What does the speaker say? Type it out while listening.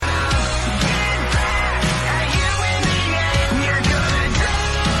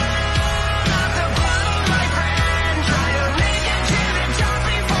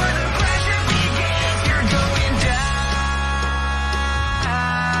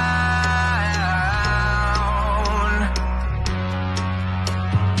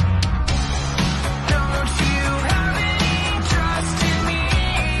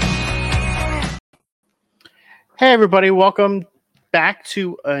Hey, everybody. Welcome back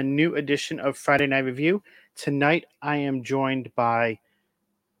to a new edition of Friday Night Review. Tonight, I am joined by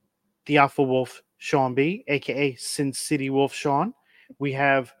the Alpha Wolf, Sean B., a.k.a. Sin City Wolf Sean. We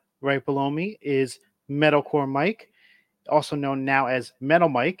have right below me is Metalcore Mike, also known now as Metal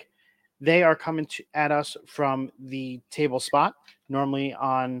Mike. They are coming at us from the table spot, normally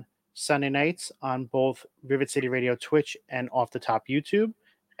on Sunday nights on both Rivet City Radio Twitch and Off the Top YouTube.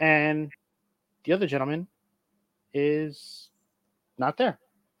 And the other gentleman is not there.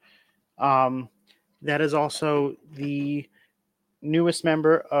 That is also the newest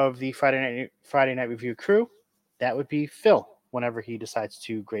member of the Friday Night Review crew. That would be Phil, whenever he decides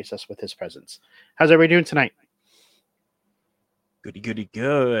to grace us with his presence. How's everybody doing tonight? Goody,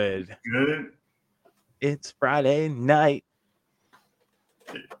 good. Good. It's Friday night.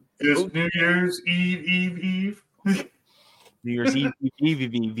 It's New Year's Eve. New Year's Eve.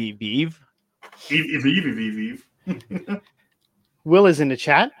 Eve. Will is in the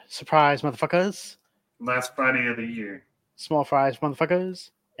chat. Surprise, motherfuckers. Last Friday of the year. Small fries,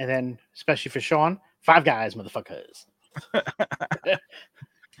 motherfuckers. And then, especially for Sean, Five Guys, motherfuckers.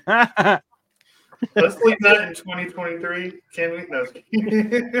 Let's leave that in 2023. Can we? No.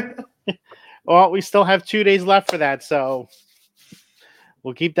 Well, we still have 2 days left for that, so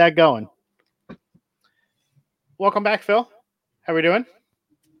we'll keep that going. Welcome back, Phil. How we doing?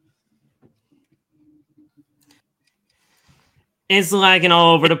 It's lagging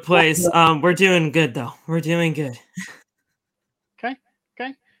all over the place. We're doing good though. We're doing good. Okay.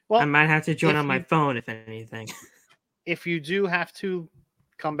 Well, I might have to join on my phone if anything. If you do have to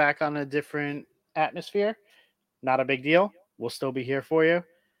come back on a different atmosphere, not a big deal. We'll still be here for you.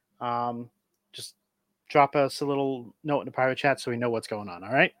 Just drop us a little note in the private chat so we know what's going on.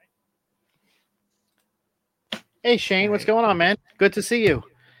 All right. Hey Shane, what's going on, man? Good to see you.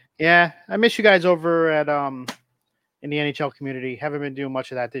 Yeah, I miss you guys over at in the NHL community. Haven't been doing much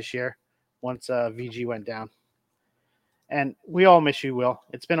of that this year once VG went down. And we all miss you, Will.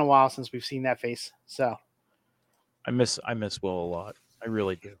 It's been a while since we've seen that face. So I miss Will a lot. I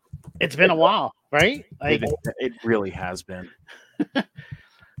really do. It's been a while, right? Like, it really has been.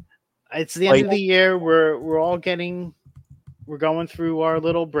 It's the end of the year. We're going through our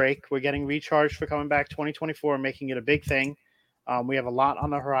little break. We're getting recharged for coming back 2024, making it a big thing. We have a lot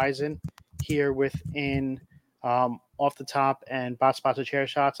on the horizon here within Off the Top and Bot Spots or Chair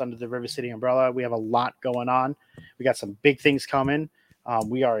Shots under the River City umbrella. We have a lot going on. We got some big things coming.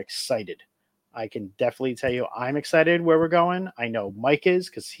 We are excited. I can definitely tell you I'm excited where we're going. I know Mike is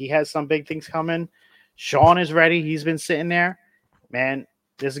because he has some big things coming. Sean is ready. He's been sitting there. Man,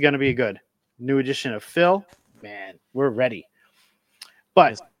 this is going to be good. New edition of Phil. Man, we're ready.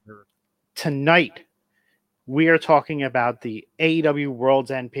 But tonight, we are talking about the AEW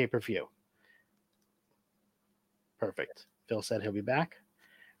World's End pay-per-view. Perfect. Phil said he'll be back.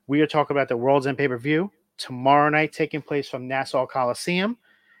 We are talking about the World's End pay-per-view tomorrow night, taking place from Nassau Coliseum.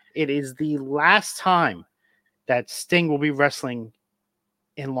 It is the last time that Sting will be wrestling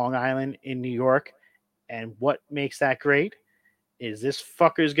in Long Island, in New York. And what makes that great is this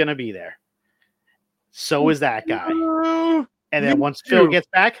fucker's going to be there. So is that guy. And then once Phil gets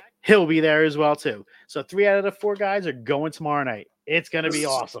back, he'll be there as well, too. So 3 out of the 4 guys are going tomorrow night. It's going to be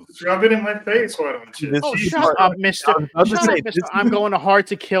awesome. Rub it in my face, why don't you? Oh, shut up, mister. I'm going to Hard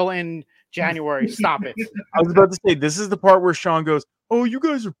to Kill in January. Stop it. I was about to say, this is the part where Sean goes, oh, you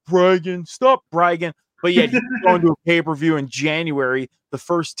guys are bragging. Stop bragging. But yeah, he's going to a pay-per-view in January, the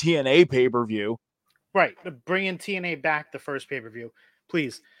first TNA pay-per-view. Right. Bringing TNA back the first pay-per-view.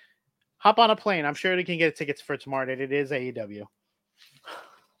 Please. Hop on a plane. I'm sure they can get tickets for tomorrow night. It is AEW.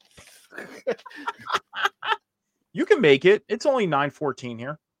 You can make it. It's only 9:14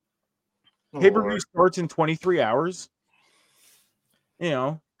 here. Pay-per-view starts in 23 hours. You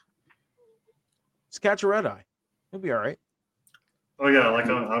know, just catch a red eye. You'll be all right. Oh yeah,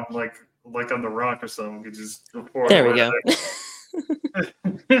 I'm like on the Rock or something. We could just report. There we go.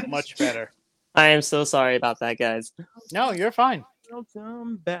 Much better. I am so sorry about that, guys. No, you're fine.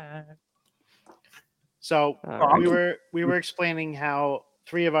 Welcome back. So we were explaining how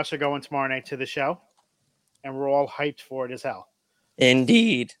 3 of us are going tomorrow night to the show, and we're all hyped for it as hell.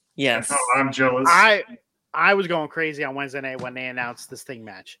 Indeed, yes. Oh, I'm jealous. I was going crazy on Wednesday night when they announced this thing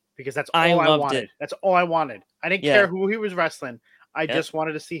match because that's all I wanted. That's all I wanted. I didn't care who he was wrestling. I just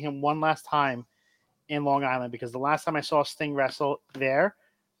wanted to see him one last time in Long Island because the last time I saw Sting wrestle there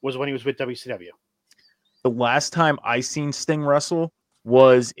was when he was with WCW. The last time I seen Sting wrestle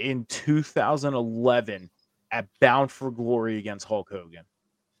was in 2011 at Bound for Glory against Hulk Hogan.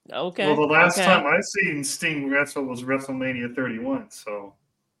 Okay. Well, the last time I seen Sting wrestle was WrestleMania 31. So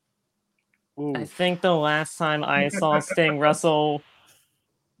Ooh. I think the last time I saw Sting wrestle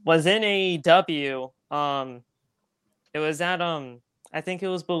was in AEW. It was at I think it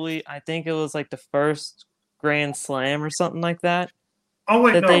was like the first Grand Slam or something like that Oh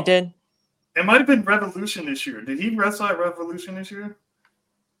wait, that no. they did. It might have been Revolution this year. Did he wrestle at Revolution this year?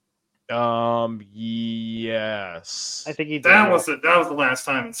 Yes. I think he did. That was the last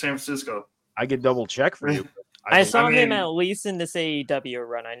time in San Francisco. I could double check for you. I saw him mean- at least in this AEW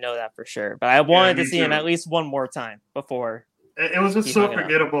run. I know that for sure. But I wanted to me see him too. at least one more time before. It was just He so hung it up.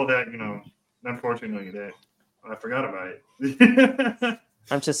 forgettable that unfortunately, that I forgot about it.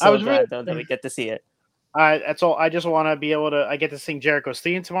 I'm just I so was glad really- though that we get to see it. That's all. I just want to be able to. I get to sing Jericho's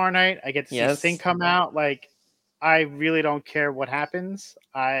theme tomorrow night. I get to see Yes. Sting come out. Like, I really don't care what happens.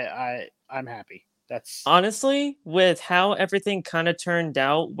 I'm happy. That's Honestly, with how everything kind of turned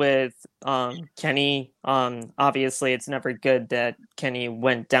out with Kenny, obviously it's never good that Kenny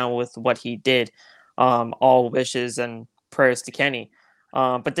went down with what he did. All wishes and prayers to Kenny.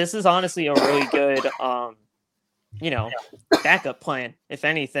 But this is honestly a really good backup plan, if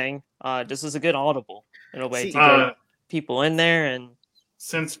anything. This is a good audible in a way See, to get people in there and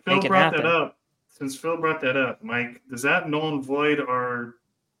Since Phil Make it brought happen. that up, Mike, does that null and void our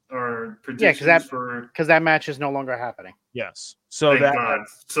Yeah, predictions for? because that match is no longer happening. Yes. So Thank that God.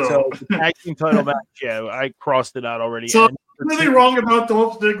 so the tag team title match, yeah, I crossed it out already. So And really wrong about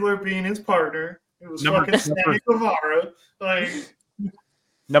Dolph Ziggler being his partner. It was Number- fucking Sammy Guevara. Like,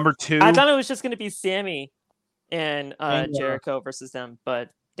 number 2. I thought it was just going to be Sammy and And, Jericho versus them,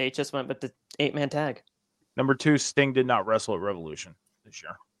 but they just went with the 8-man tag. Number 2, Sting did not wrestle at Revolution this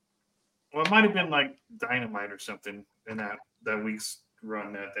year. well, it might have been like Dynamite or something in that week's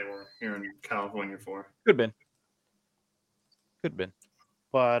run that they were here in California for. Could have been.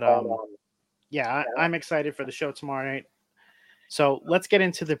 But yeah, I'm excited for the show tomorrow night. So let's get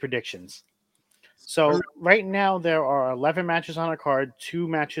into the predictions. So right now there are 11 matches on a card, 2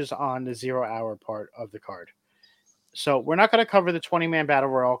 matches on the 0 hour part of the card. So we're not going to cover the 20-man battle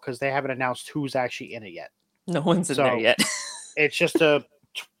royal because they haven't announced who's actually in it yet. No one's in there So- yet. It's just a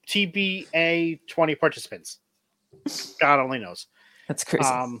TBA 20 participants. God only knows. That's crazy.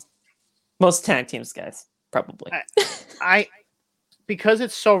 Most tag teams, guys, probably. I because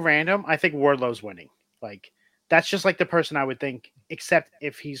it's so random, I think Wardlow's winning. Like, that's just like the person I would think, except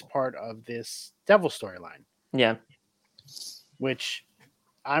if he's part of this Devil storyline, Yeah. which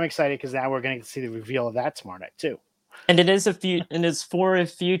I'm excited because now we're going to see the reveal of that tomorrow night too. And it is for a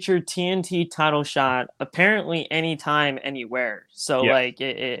future TNT title shot, apparently anytime, anywhere. So Yeah. like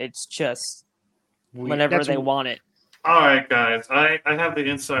it's just whenever they want it. All right, guys. I have the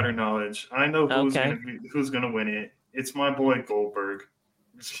insider knowledge. I know Okay. who's gonna win it. It's my boy Goldberg.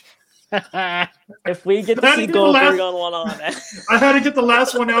 If we get to That see is the Goldberg last- on one on I had to get the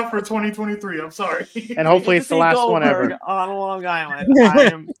last one out for 2023. I'm sorry. And hopefully it's the last one ever. on Long Island. I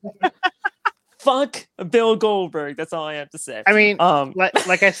am fuck Bill Goldberg. That's all I have to say. I mean, Um,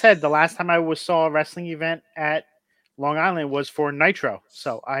 like I said, the last time I saw a wrestling event at Long Island was for Nitro,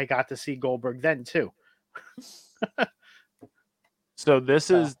 so I got to see Goldberg then too. So this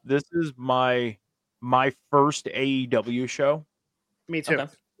is my first AEW show. Me too.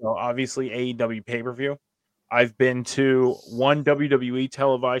 Okay. So obviously AEW pay-per-view. I've been to one WWE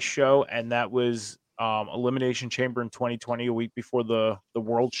televised show, and that was Elimination Chamber in 2020, a week before the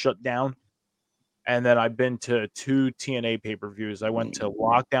world shut down. And then I've been to 2 TNA pay-per-views. I went to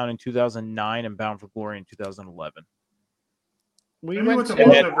Lockdown in 2009 and Bound for Glory in 2011. We Maybe went with to, the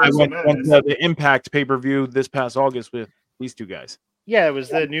And then I Multiverse of went Madness. to the Impact pay-per-view this past August with these 2 guys. yeah, it was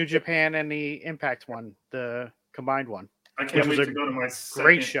the New Japan and the Impact one, the combined one. I which can't was wait a to go to my second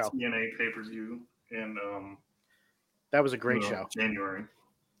great show. TNA pay-per-view in That was a great show. January.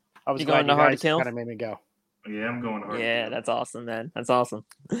 I was You glad going to you Hard to guys Kill? kind of made me go. Yeah, I'm going hard. yeah, that's awesome, man. That's awesome.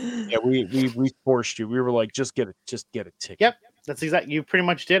 Yeah, we forced you. We were like, just get a ticket. Yep. That's exactly you pretty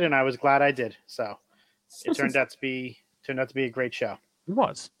much did, and I was glad I did. So it turned out to be a great show. It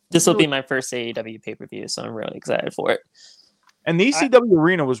was. This will be my first AEW pay-per-view, so I'm really excited for it. And the ECW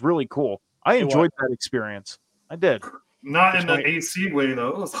arena was really cool. I It enjoyed that experience. I did. Not in the Which AC way though.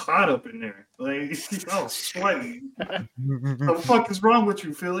 It was hot up in there. Like I was sweating. The fuck is wrong with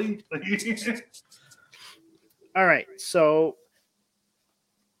you, Philly? Like, All right, so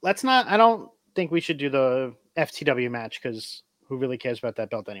let's not. I don't think we should do the FTW match because who really cares about that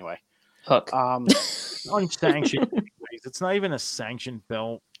belt anyway? Hook. Unsanctioned. anyways. It's not even a sanctioned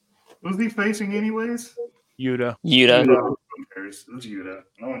belt. who's he facing anyways? Yuta. Yuta. Who cares? It was Yuta.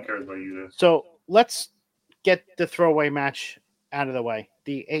 No one cares about Yuta. So let's get the throwaway match out of the way.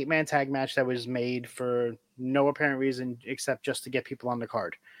 The 8-man tag match that was made for no apparent reason except just to get people on the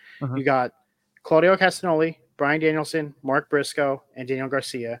card. Mhm. You got Claudio Castagnoli, Bryan Danielson, Mark Briscoe, and Daniel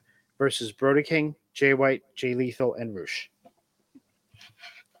Garcia versus Brody King, Jay White, Jay Lethal, and Roosh.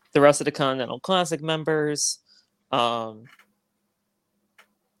 The rest of the Continental Classic members. I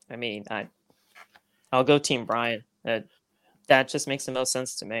mean, I'll go Team Bryan. That just makes the most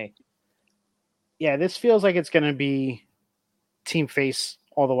sense to me. Yeah, this feels like it's going to be team face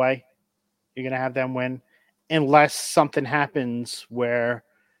all the way. You're going to have them win unless something happens where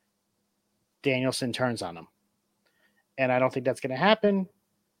Danielson turns on them. And I don't think that's going to happen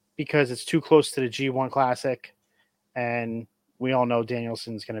because it's too close to the G1 Classic. And we all know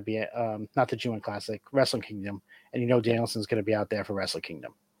Danielson's going to be, not the G1 Classic, Wrestle Kingdom. And you know Danielson's going to be out there for Wrestle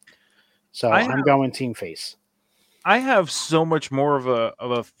Kingdom. So I'm going team face. I have so much more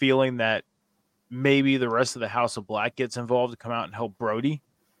of a feeling that maybe the rest of the House of Black gets involved to come out and help Brody.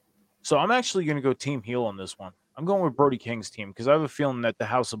 So I'm actually going to go team heel on this one. I'm going with Brody King's team because I have a feeling that the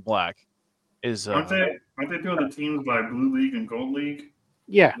House of Black is. Aren't they doing the teams by Blue League and Gold League?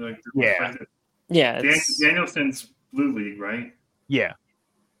 Yeah. Yeah. Danielson's Blue League, right? Yeah.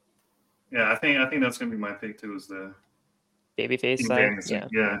 Yeah, I think that's gonna be my pick too. Is the babyface side?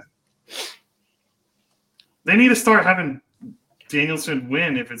 Yeah. They need to start having Danielson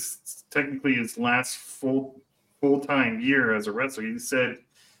win if it's technically his last full-time year as a wrestler. He said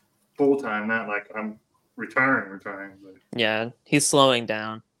full-time, not like I'm retiring. But yeah, he's slowing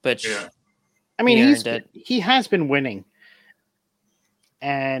down, but yeah. I mean, he has been winning,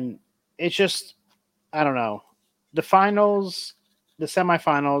 and it's just I don't know the finals, the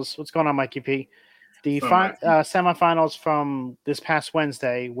semifinals. What's going on, Mikey P? The semifinals from this past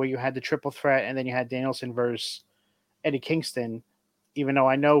Wednesday, where you had the triple threat, and then you had Danielson versus Eddie Kingston. Even though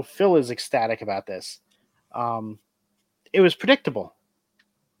I know Phil is ecstatic about this, it was predictable.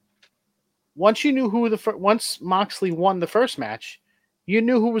 Once you knew once Moxley won the first match, you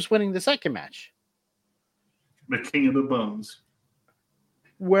knew who was winning the second match. The King of the Bums.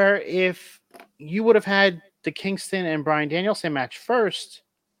 Where if you would have had the Kingston and Bryan Danielson match first,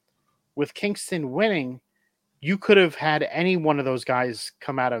 with Kingston winning, you could have had any one of those guys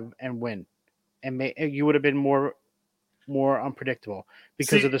come out of and win, and you would have been more unpredictable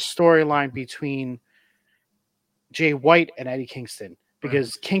because of the storyline between Jay White and Eddie Kingston.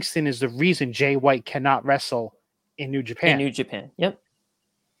 Because Kingston is the reason Jay White cannot wrestle in New Japan. Yep.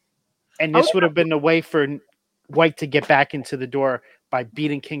 And this would have been a way for White to get back into the door by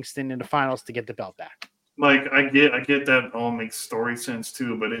beating Kingston in the finals to get the belt back. Like I get that all makes story sense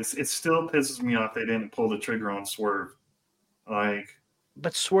too, but it still pisses me off they didn't pull the trigger on Swerve.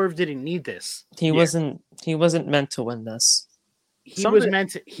 But Swerve didn't need this. He wasn't meant to win this.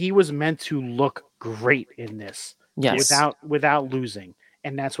 He was meant to look great in this. Yes. Without losing.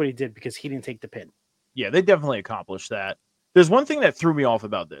 And that's what he did because he didn't take the pin. Yeah, they definitely accomplished that. There's one thing that threw me off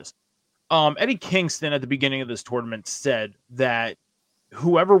about this. Eddie Kingston at the beginning of this tournament said that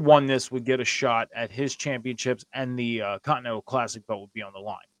whoever won this would get a shot at his championships and the Continental Classic belt would be on the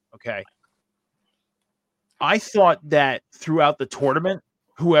line. Okay. I thought that throughout the tournament,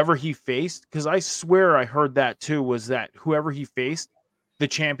 whoever he faced, because I swear I heard that too, was that whoever he faced, his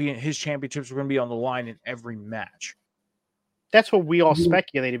championships were going to be on the line in every match. That's what we all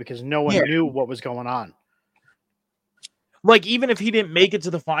speculated because no one knew what was going on. Like, even if he didn't make it to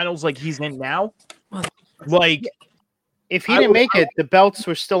the finals like he's in now, like... If he didn't make it, the belts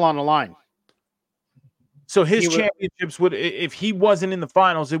were still on the line. So his championships would, if he wasn't in the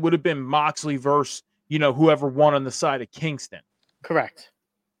finals, it would have been Moxley versus, whoever won on the side of Kingston. Correct.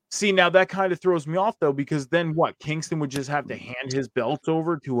 See, now that kind of throws me off, though, because then what? Kingston would just have to hand his belts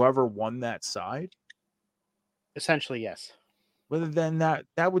over to whoever won that side? Essentially, yes. Rather than that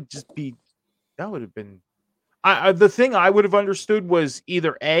would just be, that would have been, the thing I would have understood was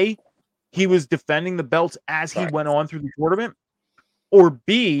either A, he was defending the belts as he went on through the tournament, or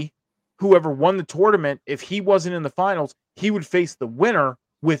B, whoever won the tournament, if he wasn't in the finals, he would face the winner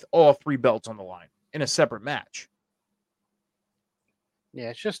with all three belts on the line in a separate match. Yeah,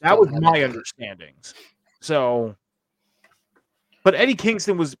 it's just that was my understandings. So, but Eddie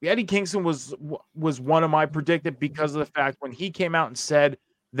Kingston was one of my predicted because of the fact when he came out and said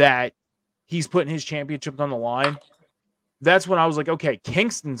that he's putting his championships on the line. That's when I was like, okay,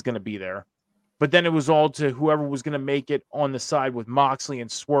 Kingston's going to be there. But then it was all to whoever was going to make it on the side with Moxley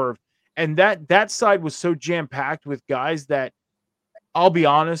and Swerve. And that side was so jam-packed with guys that, I'll be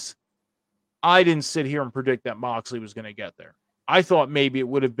honest, I didn't sit here and predict that Moxley was going to get there. I thought maybe it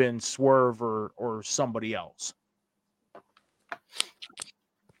would have been Swerve or somebody else.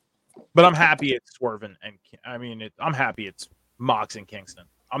 But I'm happy it's Swerve I'm happy it's Mox and Kingston.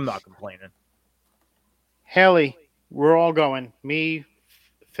 I'm not complaining. Haley, we're all going. Me,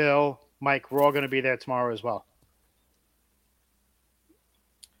 Phil, Mike, we're all going to be there tomorrow as well.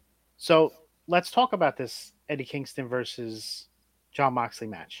 So let's talk about this Eddie Kingston versus Jon Moxley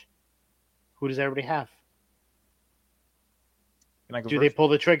match. Who does everybody have? Can I go Do first? they pull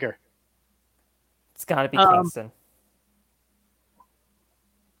the trigger? It's got to be Kingston.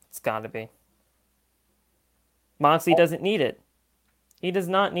 It's got to be. Moxley doesn't need it. He does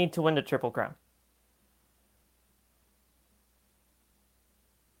not need to win the Triple Crown.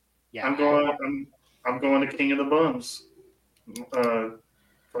 Yeah, I'm going to King of the Bums.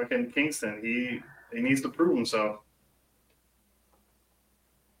 Fucking Kingston. He needs to prove himself.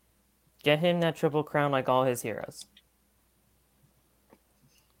 Get him that Triple Crown like all his heroes.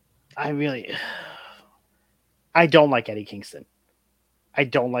 I don't like Eddie Kingston. I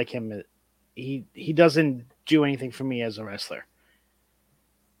don't like him. He doesn't do anything for me as a wrestler.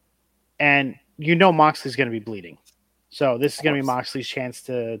 And Moxley's going to be bleeding. So this is going to be Moxley's chance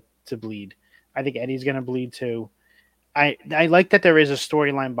to bleed. I think Eddie's going to bleed too. I like that there is a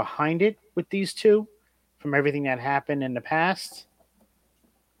storyline behind it with these two from everything that happened in the past.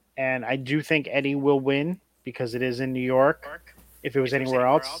 And I do think Eddie will win because it is in New York. If it was anywhere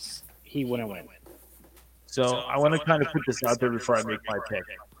else, he wouldn't win. So I want to kind of put this out there before I make my pick.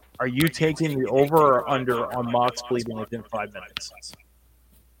 Are you taking the over or under on Mox bleeding within 5 minutes?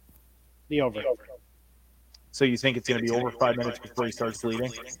 The over. So you think it's going to be over 5 minutes before he starts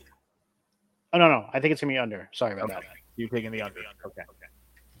bleeding? Oh, no. I think it's going to be under. Sorry about that. You're taking the under. Okay.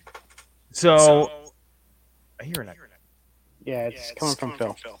 So I hear it. Yeah, it's coming from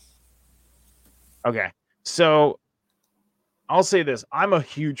Phil. Okay. So I'll say this. I'm a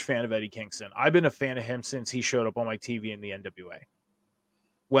huge fan of Eddie Kingston. I've been a fan of him since he showed up on my TV in the NWA.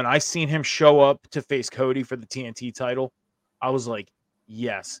 When I seen him show up to face Cody for the TNT title, I was like,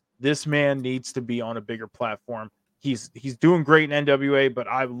 yes, this man needs to be on a bigger platform. He's doing great in NWA, but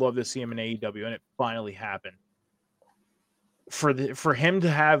I would love to see him in AEW, and it finally happened. For him to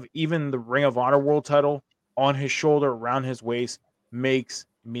have even the Ring of Honor World title on his shoulder, around his waist, makes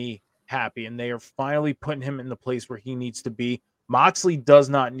me happy, and they are finally putting him in the place where he needs to be. Moxley does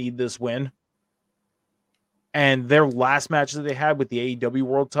not need this win, and their last match that they had with the AEW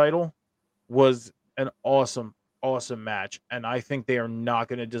World title was an awesome match, and I think they are not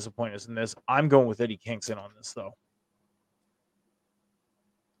going to disappoint us in this. I'm going with Eddie Kingston on this, though.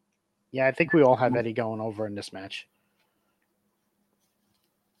 Yeah, I think we all have Eddie going over in this match.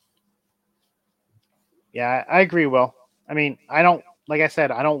 Yeah, I agree, Will. I mean, like I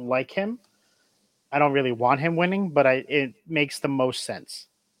said, I don't like him. I don't really want him winning, but it makes the most sense.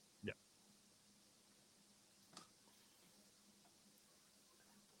 Yeah.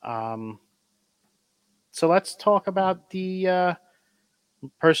 So let's talk about the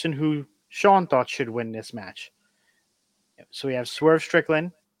person who Sean thought should win this match. So we have Swerve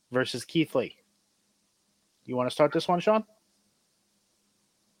Strickland versus Keith Lee. You want to start this one, Sean?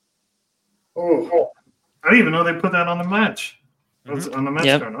 Oh, I didn't even know they put that on the match. Mm-hmm. On the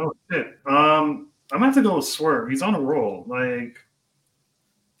match card. Oh shit. I'm gonna have to go with Swerve. He's on a roll. Like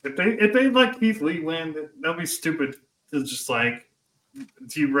if they let Keith Lee win, that'd be stupid to just like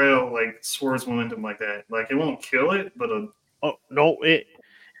derail like Swerve's momentum like that. Like it won't kill it, but oh no,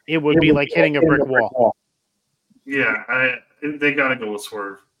 it would be like hitting a brick wall. Yeah, they gotta go with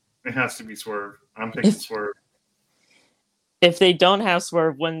Swerve. It has to be Swerve. I'm picking Swerve. If they don't have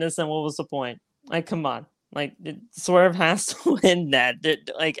Swerve win this, then what was the point? Like, come on. Like, Swerve has to win that.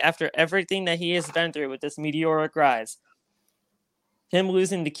 Like, after everything that he has been through with this meteoric rise, him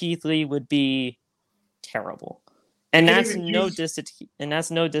losing to Keith Lee would be terrible. And that's no diss to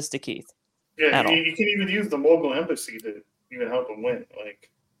Keith. Yeah, you can even use the Mogul Embassy to even help him win. Like,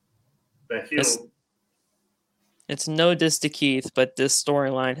 that heel. It's no diss to Keith, but this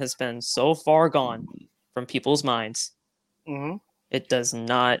storyline has been so far gone from people's minds. Mm-hmm. It does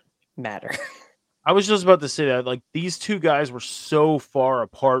not matter. I was just about to say that, like, these two guys were so far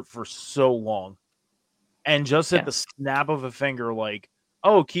apart for so long. And just at the snap of a finger, like,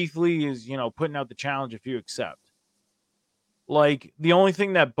 oh, Keith Lee is, putting out the challenge if you accept. Like, the only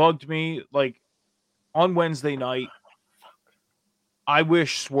thing that bugged me, like, on Wednesday night, I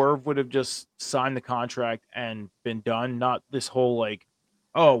wish Swerve would have just signed the contract and been done. Not this whole, like,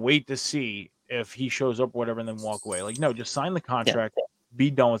 oh, wait to see if he shows up or whatever and then walk away. Like, no, just sign the contract. Yeah. Be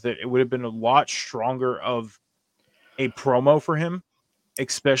done with it. It would have been a lot stronger of a promo for him,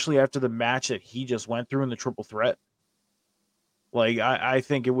 especially after the match that he just went through in the triple threat. Like, I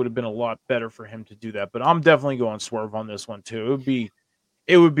think it would have been a lot better for him to do that. But I'm definitely going Swerve on this one too.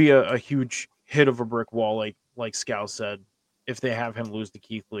 It would be a huge hit of a brick wall, like Scout said, if they have him lose to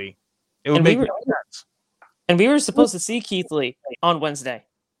Keith Lee. It would make sense. And we were supposed to see Keith Lee on Wednesday.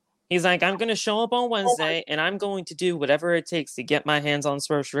 He's like, I'm going to show up on Wednesday, and I'm going to do whatever it takes to get my hands on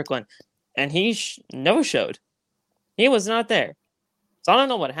Swerve Strickland. And he no-showed. He was not there. So I don't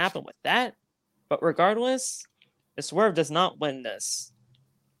know what happened with that. But regardless, if Swerve does not win this,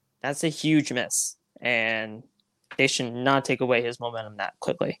 that's a huge miss. And they should not take away his momentum that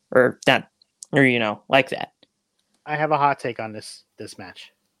quickly. Or like that. I have a hot take on this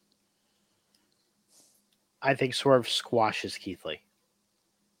match. I think Swerve squashes Keith Lee.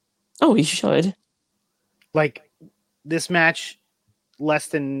 Oh, he should. Like this match, less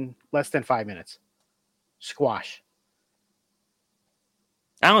than 5 minutes. Squash.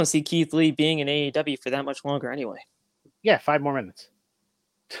 I don't see Keith Lee being in AEW for that much longer anyway. Yeah, 5 more minutes.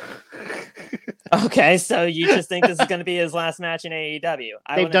 Okay, so you just think this is going to be his last match in AEW?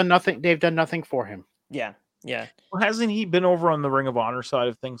 They've done nothing. They've done nothing for him. Yeah. Well, hasn't he been over on the Ring of Honor side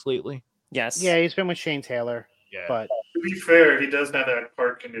of things lately? Yes. Yeah, he's been with Shane Taylor. Yeah. But to be fair, he does have that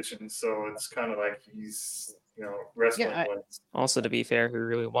heart condition, so it's kind of like he's wrestling. Yeah, Also, to be fair, who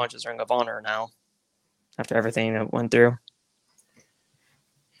really watches Ring of Honor now after everything that went through?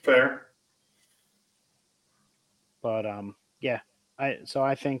 Fair. But yeah,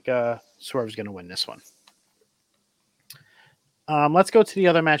 I think Swerve's going to win this one. Let's go to the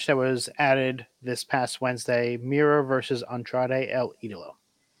other match that was added this past Wednesday: Miro versus Andrade El Idolo.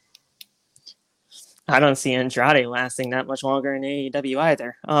 I don't see Andrade lasting that much longer in AEW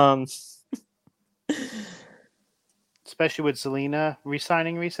either. Especially with Zelina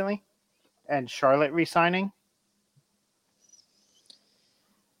re-signing recently and Charlotte re-signing.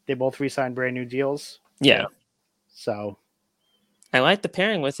 They both re-signed brand new deals. Yeah. So I like the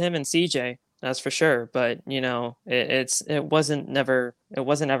pairing with him and CJ, that's for sure. But it wasn't ever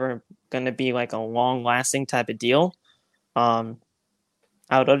going to be like a long lasting type of deal. I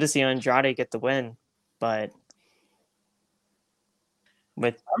would love to see Andrade get the win, but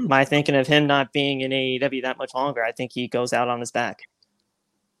with my thinking of him not being in AEW that much longer, I think he goes out on his back.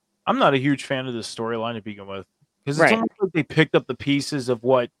 I'm not a huge fan of this storyline to begin with, because it's almost like they picked up the pieces of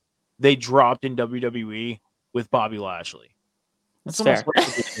what they dropped in WWE with Bobby Lashley. That's fair. Like pick up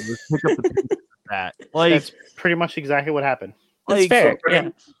the pieces of that. Like, that's pretty much exactly what happened. That's fair.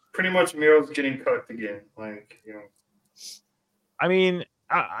 So pretty much Miro's getting cut again. I mean,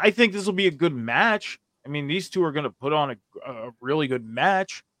 I think this will be a good match. I mean, these two are going to put on a really good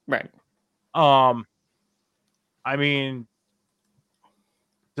match. Right. I mean,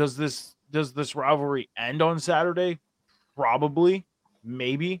 does this rivalry end on Saturday? Probably.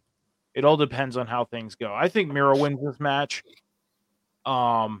 Maybe. It all depends on how things go. I think Miro wins this match.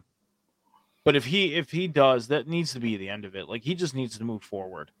 But if he does, that needs to be the end of it. Like, he just needs to move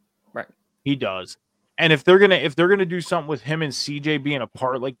forward. Right. He does. And if they're gonna do something with him and CJ being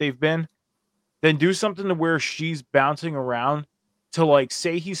apart like they've been, then do something to where she's bouncing around to, like,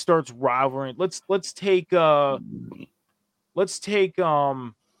 say he starts rivaling. Let's take I'm just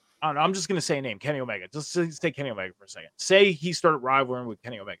gonna say a name, Kenny Omega. Let's take Kenny Omega for a second. Say he started rivaling with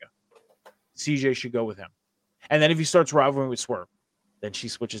Kenny Omega. CJ should go with him. And then if he starts rivaling with Swerve, then she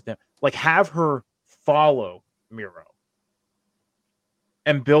switches to him. Like, have her follow Miro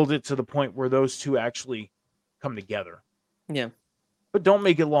and build it to the point where those two actually come together. Yeah. But don't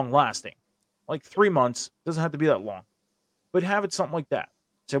make it long lasting. Like 3 months, doesn't have to be that long. But have it something like that.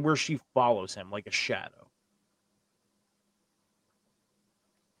 To where she follows him like a shadow.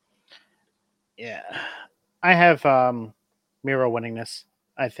 Yeah. I have Miro winning this.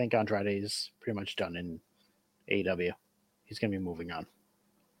 I think Andrade is pretty much done in AEW. He's going to be moving on.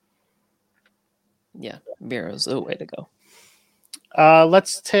 Yeah, Miro's the way to go.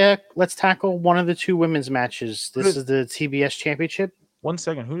 Let's tackle one of the two women's matches. This is the TBS Championship. 1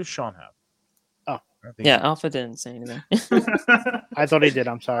 second. Who does Sean have? Yeah, Alpha didn't say anything. I thought he did.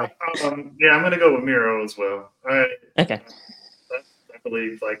 I'm sorry. Yeah, I'm going to go with Miro as well. Okay. I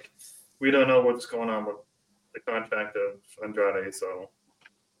believe, we don't know what's going on with the contract of Andrade, so.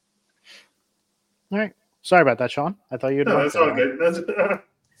 All right. Sorry about that, Sean. I thought you'd. No, that's all good.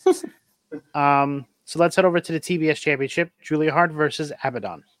 So let's head over to the TBS Championship. Julia Hart versus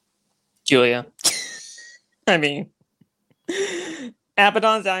Abaddon. Julia. I mean,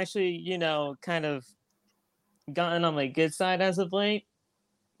 Abaddon's actually, kind of gotten on my good side as of late,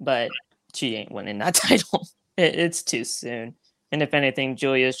 but she ain't winning that title. It's too soon. And if anything,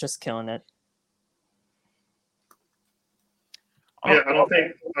 Julia's just killing it. Yeah, I don't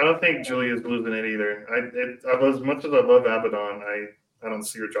think Julia's losing it either. As much as I love Abaddon, I don't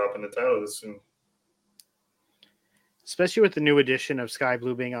see her dropping the title this soon. Especially with the new addition of Sky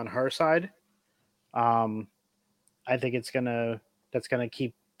Blue being on her side. I think that's gonna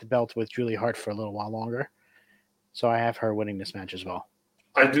keep the belt with Julia Hart for a little while longer. So I have her winning this match as well.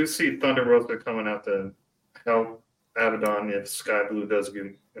 I do see Thunder Rosa coming out to help Abaddon if Sky Blue does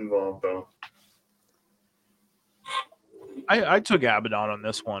get involved, though. I took Abaddon on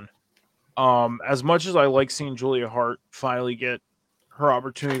this one. As much as I like seeing Julia Hart finally get her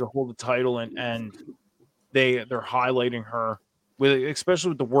opportunity to hold the title, and they're highlighting her with, especially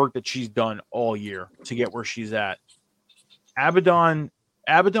with the work that she's done all year to get where she's at. Abaddon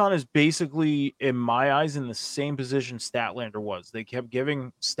is basically, in my eyes, in the same position Statlander was. They kept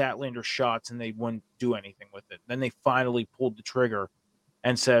giving Statlander shots and they wouldn't do anything with it. Then they finally pulled the trigger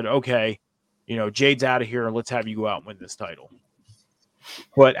and said, okay, Jade's out of here and let's have you go out and win this title.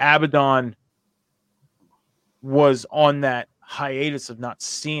 But Abaddon was on that hiatus of not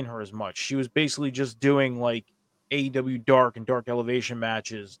seeing her as much. She was basically just doing like AEW Dark and Dark Elevation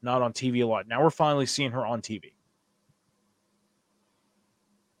matches, not on TV a lot. Now we're finally seeing her on TV.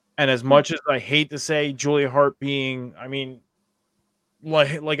 And as much as I hate to say Julia Hart being,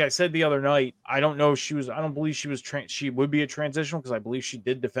 like I said the other night, I don't believe she was she would be a transitional, because I believe she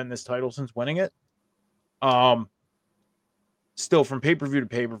did defend this title since winning it. Still, from pay-per-view to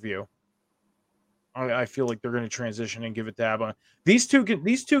pay-per-view, I feel like they're going to transition and give it to Abaddon. These two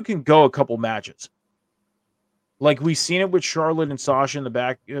can go a couple matches. Like we've seen it with Charlotte and Sasha in the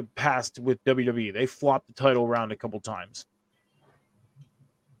back past with WWE. They flopped the title around a couple times.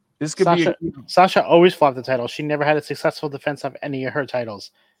 This could Sasha always flopped the title. She never had a successful defense of any of her titles,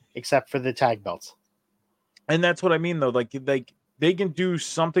 except for the tag belts. And that's what I mean, though. Like they can do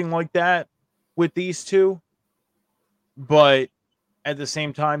something like that with these two, but at the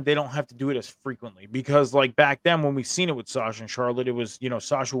same time, they don't have to do it as frequently, because like back then when we seen it with Sasha and Charlotte, it was,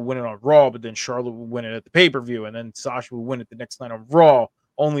 Sasha would win it on Raw, but then Charlotte would win it at the pay-per-view, and then Sasha would win it the next night on Raw,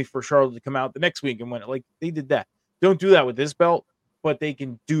 only for Charlotte to come out the next week and win it. Like they did that. Don't do that with this belt, but they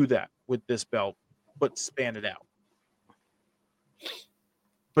can do that with this belt, but span it out.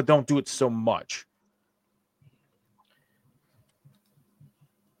 But don't do it so much.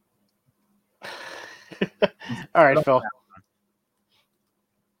 All right, Phil.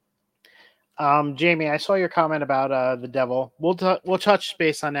 Jamie, I saw your comment about the Devil. We'll touch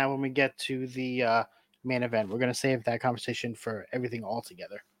base on that when we get to the main event. We're going to save that conversation for everything all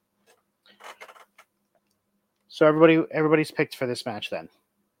together. So everybody's picked for this match then.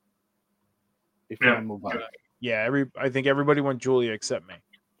 Before I move on. Yeah, I think everybody went Julia except me.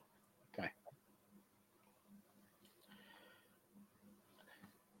 Okay.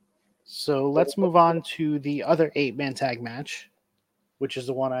 So let's move on to the other 8-man tag match, which is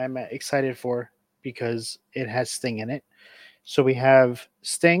the one I'm excited for because it has Sting in it. So we have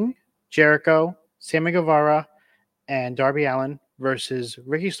Sting, Jericho, Sammy Guevara, and Darby Allin versus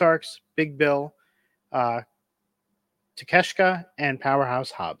Ricky Starks, Big Bill, Takeshita, and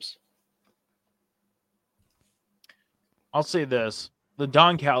Powerhouse Hobbs. I'll say this. The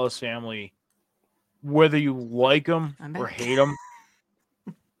Don Callis family, whether you like them or hate them,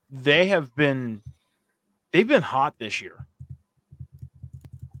 they've been hot this year.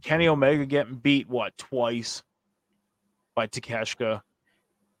 Kenny Omega getting beat, twice by Takeshita.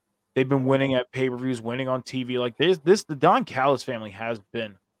 They've been winning at pay-per-views, winning on TV. Like the Don Callis family has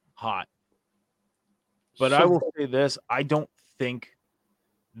been hot. But I will say this, I don't think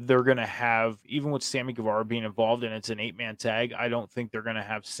they're going to have, even with Sammy Guevara being involved and it's an 8-man tag, I don't think they're going to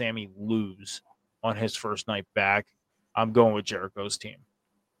have Sammy lose on his first night back. I'm going with Jericho's team.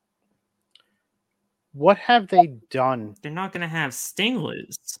 What have they done? They're not going to have Sting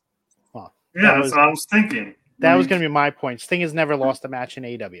lose. Well, that's what I was thinking. That was going to be my point. Sting has never lost a match in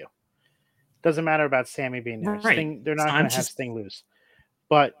AEW. Doesn't matter about Sammy being there. Right. Sting, they're not going to have Sting lose.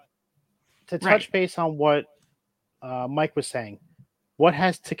 But to touch base on what Mike was saying, what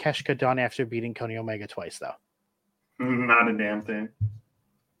has Takeshita done after beating Kenny Omega twice, though? Not a damn thing.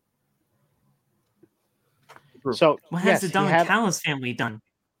 So what has the Don Callis family done?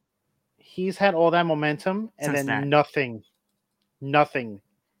 He's had all that momentum, and then nothing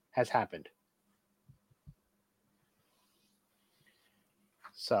has happened.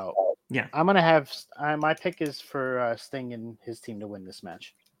 So yeah, I'm gonna have my pick is for Sting and his team to win this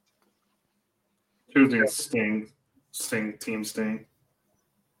match. Choosing Team Sting.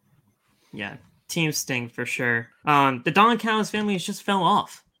 Yeah, Team Sting for sure. The Don Callis family just fell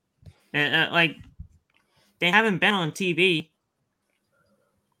off. Like they haven't been on TV.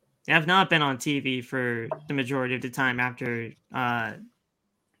 They have not been on TV for the majority of the time after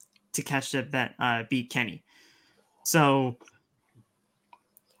Takeshita beat Kenny. So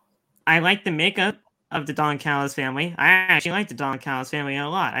I like the makeup of the Don Callis family. I actually like the Don Callis family a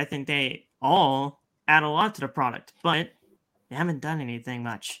lot. I think they all add a lot to the product, but they haven't done anything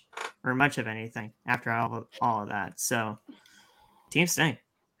much of anything after all of that. So Team Sting.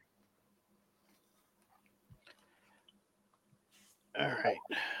 All right.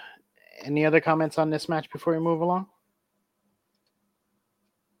 Any other comments on this match before we move along?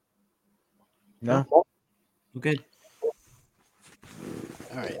 No. Good.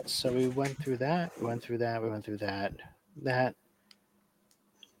 All right. So we went through that. We went through that. We went through that. That.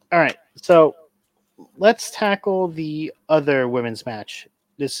 All right. So let's tackle the other women's match.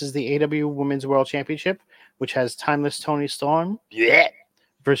 This is the AEW Women's World Championship, which has Timeless Tony Storm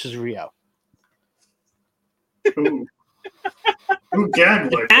versus Rio. Who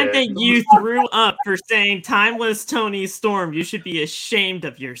gagged The like fact that? that you threw up for saying Timeless Tony Storm, you should be ashamed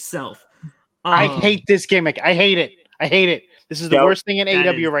of yourself. I hate this gimmick. I hate it. I hate it. This is the Scout- worst thing in that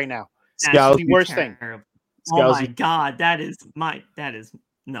AEW is- right now. That's Scout- the worst thing. terrible. Oh Scowls, my god, that is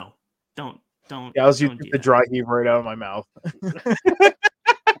no. Don't Gals, you don't took do the that. dry heave right out of my mouth.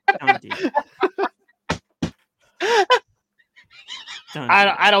 Don't do that. Don't do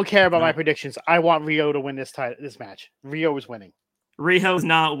that. I don't care about my No. predictions. I want Rio to win this match. Rio is winning. Rio's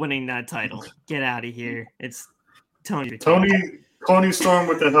not winning that title. Get out of here. It's Tony. Tony Storm,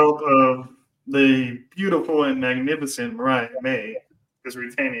 with the help of the beautiful and magnificent Mariah May, is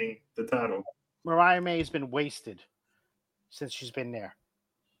retaining the title. Mariah May has been wasted since she's been there.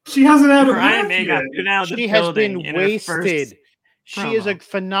 She hasn't had a Mariah match May yet. got booed out of the She has building been in her first wasted. She is a promo.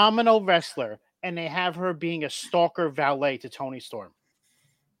 phenomenal wrestler, and they have her being a stalker valet to Tony Storm.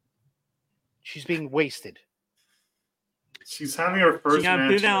 She's being wasted. She's having her first She got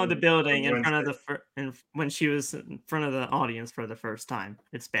match booed out of the on building in front of Wednesday. when she was in front of the audience for the first time.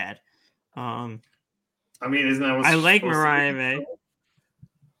 It's bad. I mean, isn't that what I she's like supposed to Mariah do? May.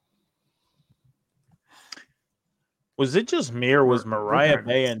 Was it just me or was Mariah Regardless.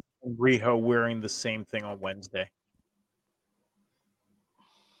 May and Riho wearing the same thing on Wednesday?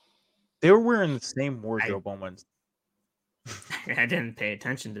 They were wearing the same wardrobe on Wednesday. I didn't pay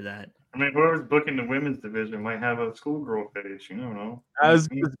attention to that. I mean, whoever's booking the women's division might have a schoolgirl fetish. You don't know. I was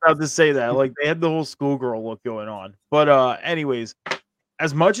just about to say that. Like, they had the whole schoolgirl look going on. But anyways,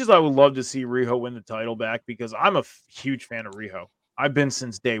 as much as I would love to see Riho win the title back, because I'm a huge fan of Riho. I've been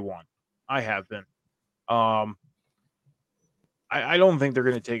since day one. I have been. I don't think they're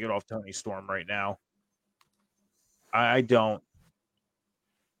going to take it off Tony Storm right now. I don't.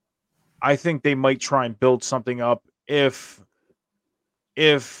 I think they might try and build something up if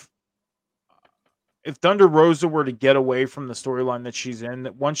Thunder Rosa were to get away from the storyline that she's in,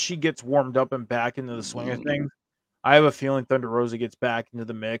 that once she gets warmed up and back into the swing of things, I have a feeling Thunder Rosa gets back into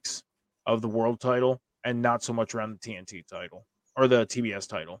the mix of the world title and not so much around the TNT title or the TBS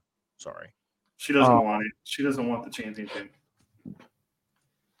title. Sorry. She doesn't want it. She doesn't want the championship.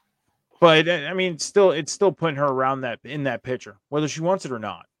 But I mean, it's still putting her around that in that picture, whether she wants it or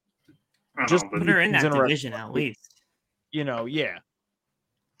not. I Just know, but Put her in He's that interested. division at least. You know, yeah.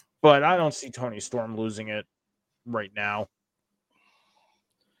 But I don't see Tony Storm losing it right now.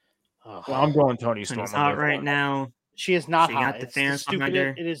 Ugh. Well, I'm going Tony Storm. Tony's on hot this right one. now. She is not She hot. got the It's fans behind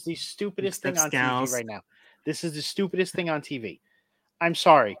stupidest, her. it is the stupidest thing Except on Scowls. TV right now. This is the stupidest thing on TV. I'm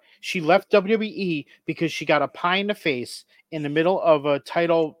sorry. She left WWE because she got a pie in the face in the middle of a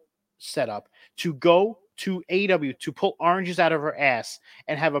title setup to go to AEW to pull oranges out of her ass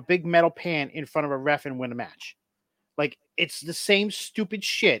and have a big metal pan in front of a ref and win a match. Like, it's the same stupid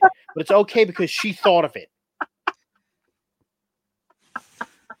shit, but it's okay because she thought of it.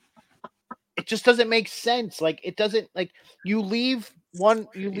 It just doesn't make sense. Like, it doesn't, like, you leave one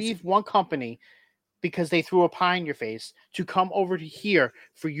company because they threw a pie in your face to come over to here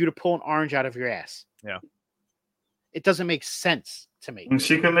for you to pull an orange out of your ass. Yeah. It doesn't make sense to me. And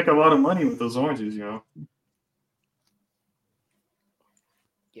she can make a lot of money with those oranges, you know.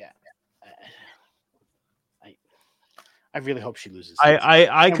 Yeah. I really hope she loses.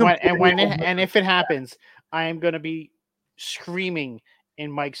 And if it happens, I am going to be screaming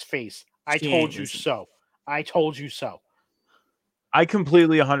in Mike's face. I She told ain't you losing. so. I told you so. I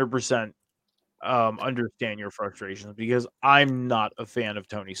completely 100% understand your frustrations because I'm not a fan of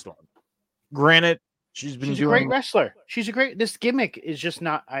Tony Storm. Granted, she's been She's a doing. great wrestler. This gimmick is just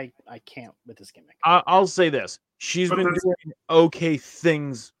not. I can't with this gimmick. I'll say this: she's But been that's- doing okay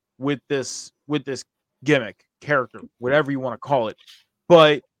things with this gimmick, character, whatever you want to call it.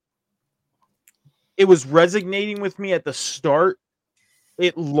 But it was resonating with me at the start.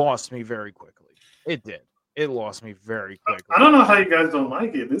 It lost me very quickly. It did. It lost me very quickly. I don't know how you guys don't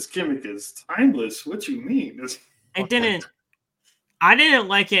like it. This gimmick is timeless. What you mean? I didn't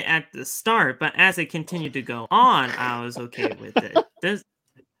like it at the start, but as it continued to go on, I was okay with it.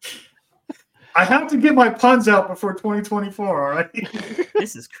 I have to get my puns out before 2024. All right.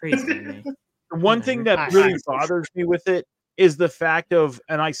 This is crazy to me. The one thing that I- really bothers me with it is the fact of,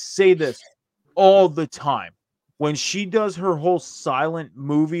 and I say this all the time, when she does her whole silent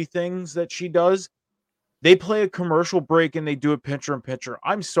movie things that she does, they play a commercial break and they do a picture in picture.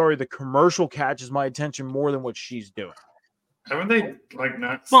 I'm sorry, the commercial catches my attention more than what she's doing. Haven't they like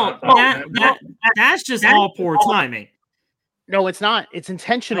not? Well, stopped that? that's just all poor timing. No, it's not. It's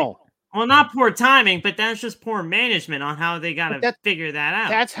intentional. Well, not poor timing, but that's just poor management on how they got But to that- figure that out.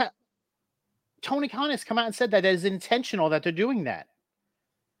 That's how Tony Khan has come out and said that is intentional that they're doing that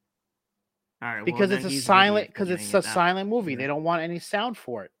All right, because well, it's then a he's an silent idiot for because it's doing a it that silent movie. way. They don't want any sound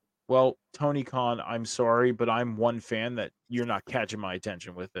for it. Well, Tony Khan, I'm sorry, but I'm one fan that you're not catching my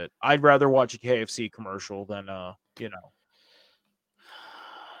attention with it. I'd rather watch a KFC commercial than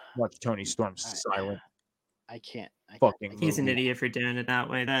watch Tony Storm's silent I can't. fucking He's an movie. idiot for doing it that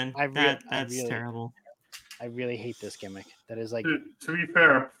way. Then that's terrible. I really hate this gimmick. That is like To be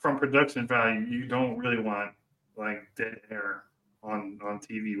fair, from production value, you don't really want like dead air on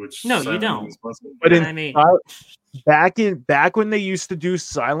TV, which No, you silent don't. movies must be. But in I mean, back when they used to do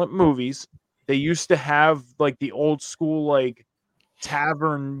silent movies, they used to have like the old school like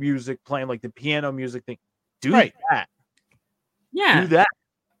tavern music playing, like the piano music thing. Do Right. that. yeah, Do that.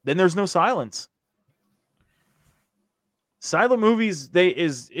 Then there's no silence. Silent movies,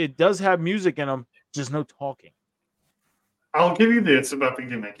 it does have music in them, just no talking. I'll give you this about the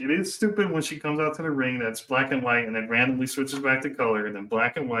gimmick. It is stupid when she comes out to the ring that's black and white and then randomly switches back to color and then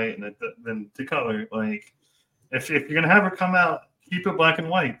black and white and then to color. Like, if you're going to have her come out, keep it black and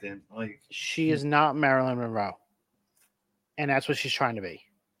white then. Like, she is not Marilyn Monroe, and that's what she's trying to be.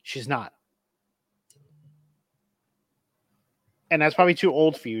 She's not, and that's probably too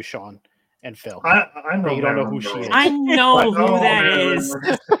old for you, Sean and Phil. I know You don't know Marilyn who she Monroe. is. I know I who know that Marilyn is.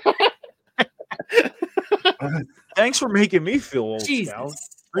 Monroe. Thanks for making me feel old, Scout.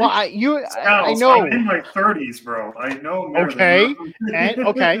 Jesus. Well, I Scouts, know. I'm in my 30s, bro. I know Marilyn Okay, Monroe. and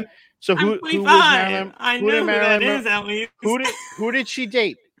okay. So I'm who was 25. Marilyn? I who know did who that Marilyn is, at least. Who did she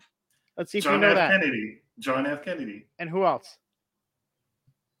date? Let's see if John you know F. that. Kennedy. John F. Kennedy. And who else?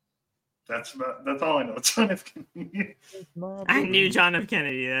 That's all I know. John F. Kennedy. I knew John F.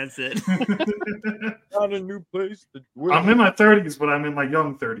 Kennedy. That's it. Not a new place. I'm in my 30s, but I'm in my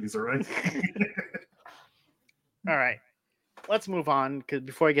young 30s, all right? All right, let's move on because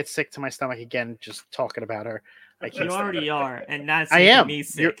before I get sick to my stomach again, just talking about her, I You can't. already are, and that's I making am. me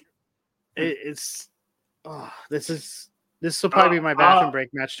sick. This will probably be my bathroom break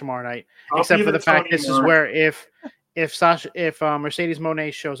match tomorrow night. Except for the fact this is where if Mercedes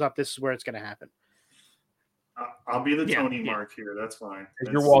Moné shows up, this is where it's going to happen. I'll be the Yeah, Tony yeah. mark here. That's fine.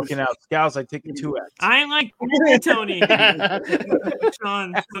 If you're walking out, Scouts, I take a 2X. I like Tony.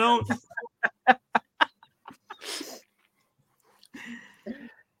 Sean, don't.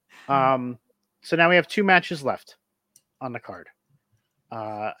 So now we have 2 matches left on the card.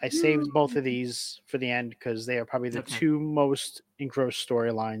 I saved both of these for the end because they are probably the Okay. 2 most engrossed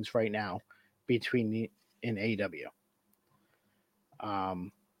storylines right now in AEW.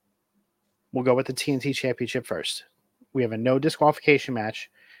 We'll go with the TNT Championship first. We have a no disqualification match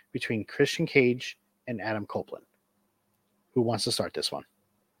between Christian Cage and Adam Copeland. Who wants to start this one?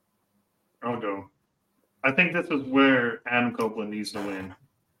 I'll go. I think this is where Adam Copeland needs to win.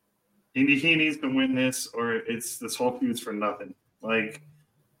 He needs to win this, or this whole feud's for nothing. Like,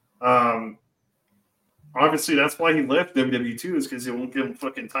 obviously that's why he left WWE too, is because they won't give him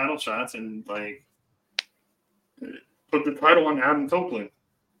fucking title shots and like put the title on Adam Copeland.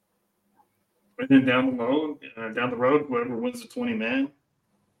 And then down the road, whoever wins the 20-man,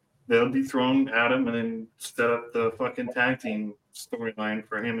 they'll dethrone Adam and then set up the fucking tag team storyline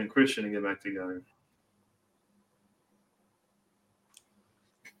for him and Christian to get back together.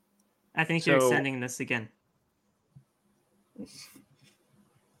 I think you're extending this again.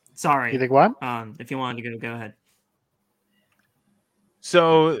 Sorry. You think what? If you wanted to go ahead.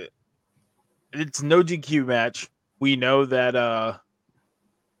 So it's no DQ match. We know that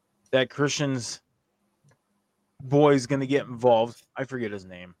that Christian's boy's gonna get involved. I forget his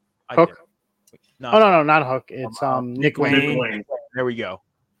name. Hook? No, No, not Hook. It's Nick Wayne. Wayne. Wayne. There we go.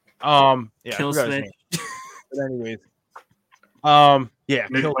 Yeah, Kill I forgot his switch. name. But anyways, yeah,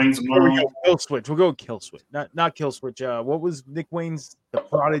 Nick kill, Wayne's there we mom. go. Kill switch. We'll go with kill switch. Not kill switch. What was Nick Wayne's the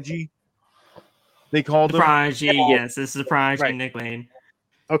prodigy? They called The him. Prodigy, yes, this is the Prodigy, Right. Nick Wayne.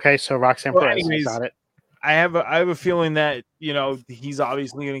 Okay, so Roxanne Well, Perez anyways, got it. I have a feeling that he's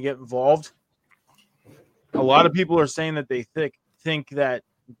obviously going to get involved. A lot of people are saying that they think that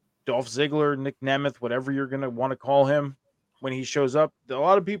Dolph Ziggler, Nick Nemeth, whatever you're going to want to call him, when he shows up, a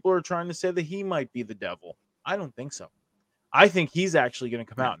lot of people are trying to say that he might be the devil. I don't think so. I think he's actually going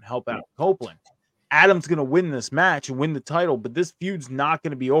to come out and help out Copeland. Adam's going to win this match and win the title, but this feud's not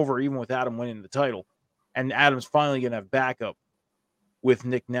going to be over even with Adam winning the title. And Adam's finally going to have backup with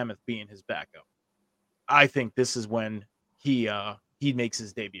Nick Nemeth being his backup. I think this is when he makes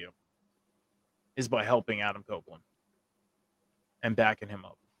his debut, is by helping Adam Copeland and backing him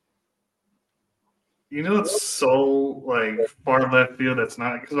up. You know, it's so like far left field. That's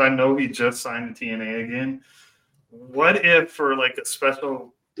not because I know he just signed the TNA again. What if for like a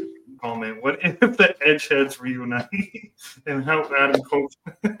special moment? What if the Edgeheads reunite and help Adam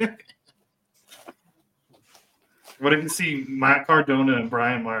Copeland? What if you see Matt Cardona and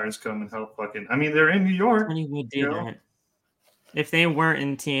Brian Myers come and help fucking? I mean, they're in New York. And he would do You know? that. If they weren't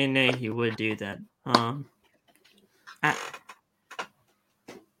in TNA, he would do that.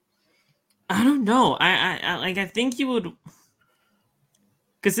 I don't know. I think you would,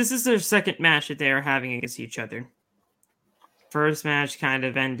 because this is their second match that they are having against each other. First match kind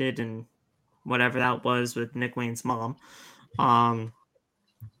of ended and whatever that was with Nick Wayne's mom.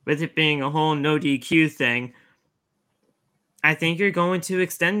 With it being a whole no DQ thing, I think you're going to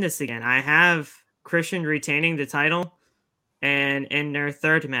extend this again. I have Christian retaining the title, and in their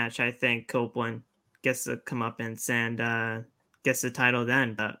third match, I think Copeland gets to come up and gets the title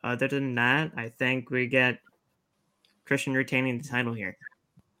then. But other than that, I think we get Christian retaining the title here.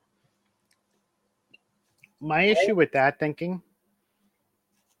 My issue with that thinking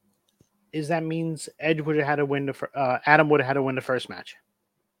is that means Edge would have had to win Adam would have had to win the first match.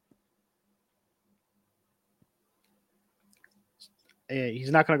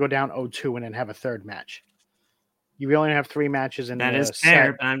 He's not going to go down 0-2 and then have a third match. You really only have 3 matches in That the is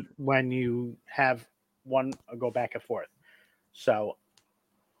fair, set when you have one go back and forth. So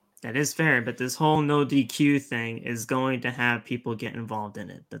that is fair, but this whole no DQ thing is going to have people get involved in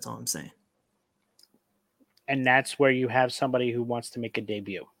it. That's all I'm saying. And that's where you have somebody who wants to make a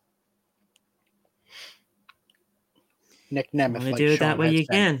debut. Nick Nemeth. Want to do it that way, you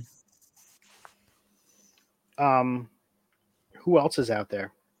can. Who else is out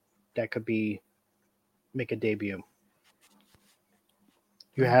there that could make a debut?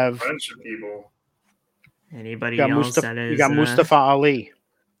 You have A bunch of people. Anybody else that is? You got Mustafa Ali.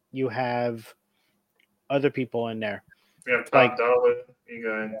 You have other people in there. You have Top Dollar. You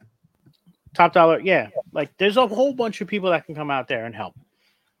got Top Dollar. Yeah, like there's a whole bunch of people that can come out there and help.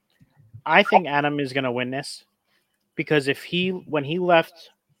 I think Adam is going to win this because when he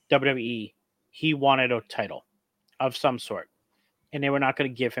left WWE, he wanted a title of some sort, and they were not going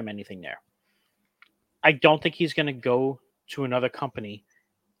to give him anything there. I don't think he's going to go to another company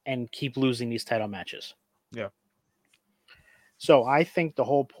and keep losing these title matches. Yeah. So I think the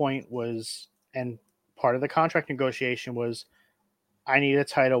whole point was, and part of the contract negotiation was, I need a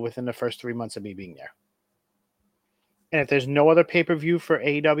title within the first 3 months of me being there. And if there's no other pay-per-view for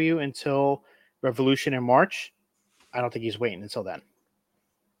AEW until Revolution in March, I don't think he's waiting until then.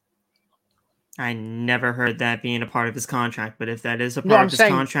 I never heard that being a part of his contract, but if that is a part of his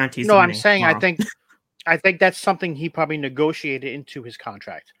contract, he's I'm saying I think that's something he probably negotiated into his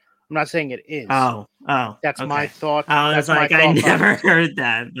contract. I'm not saying it is. Oh, that's okay. my thought. I was like, I never heard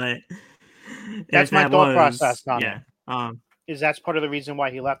that, but that's my thought process on it. Is that's part of the reason why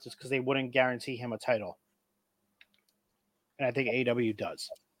he left is because they wouldn't guarantee him a title, and I think AEW does.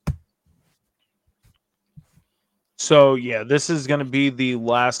 So yeah, this is going to be the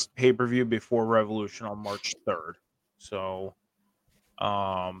last pay-per-view before Revolution on March 3rd. So,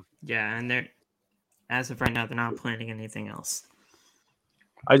 yeah, and they're as of right now, they're not planning anything else.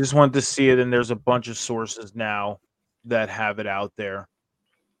 I just wanted to see it, and there's a bunch of sources now that have it out there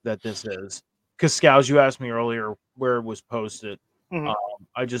that this is. Because Scows, you asked me earlier where it was posted. Mm-hmm.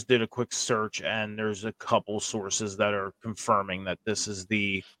 I just did a quick search, and there's a couple sources that are confirming that this is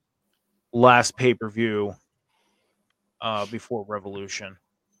the last pay-per-view before Revolution.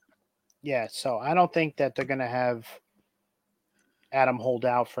 Yeah, so I don't think that they're going to have Adam hold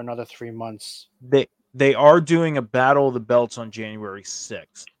out for another 3 months. They are doing a Battle of the Belts on January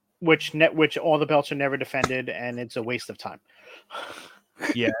 6th. Which all the belts are never defended, and it's a waste of time.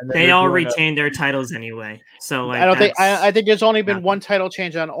 Yeah, they all retain their titles anyway. So like, I think there's only been one title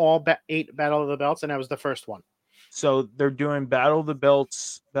change on all 8 Battle of the Belts, and that was the first one. So they're doing Battle of the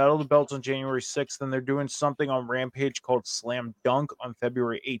Belts on January 6th, and they're doing something on Rampage called Slam Dunk on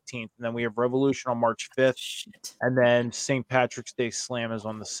February 18th, and then we have Revolution on March 5th, and then St. Patrick's Day Slam is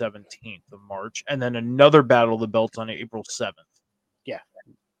on the 17th of March, and then another Battle of the Belts on April 7th.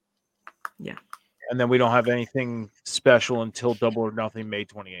 Yeah. And then we don't have anything special until Double or Nothing May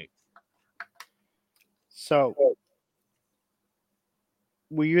 28th. So,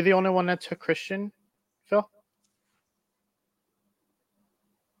 were you the only one that took Christian, Phil?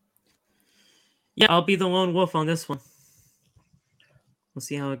 Yeah, I'll be the lone wolf on this one. We'll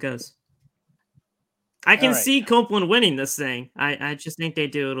see how it goes. I can right. see Copeland winning this thing. I just think they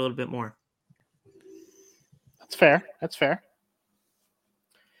do it a little bit more. That's fair. That's fair.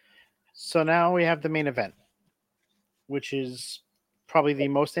 So now we have the main event, which is probably the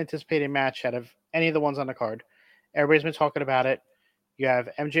most anticipated match out of any of the ones on the card. Everybody's been talking about it. You have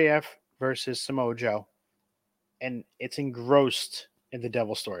MJF versus Samoa Joe, and it's engrossed in the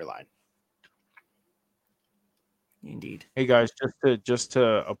Devil storyline. Indeed. Hey guys, just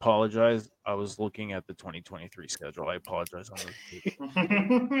to apologize, I was looking at the 2023 schedule. I apologize on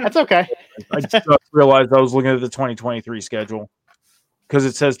the That's okay. I just realized I was looking at the 2023 schedule because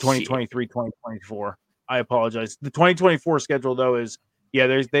it says 2023, 2024. I apologize. The 2024 schedule though is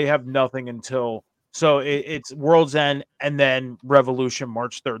they have nothing until it's World's End and then Revolution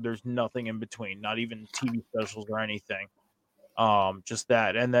March 3rd. There's nothing in between, not even TV specials or anything. Just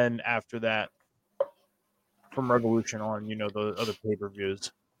that, and then after that, from Revolution on, the other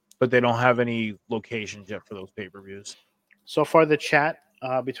pay-per-views, but they don't have any locations yet for those pay-per-views. So far, the chat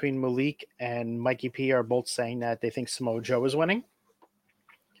between Malik and Mikey P are both saying that they think Samoa Joe is winning.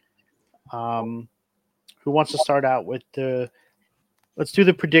 Who wants to start out with the? Let's do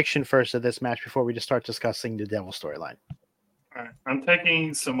the prediction first of this match before we just start discussing the Devil storyline. All right. I'm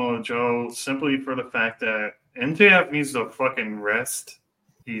taking Samoa Joe simply for the fact that MJF needs to fucking rest.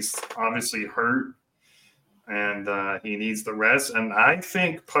 He's obviously hurt, and he needs the rest. And I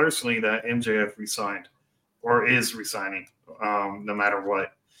think personally that MJF resigned or is resigning, no matter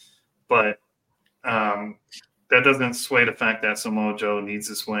what. But that doesn't sway the fact that Samoa Joe needs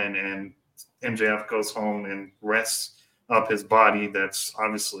this win, and MJF goes home and rests up his body. That's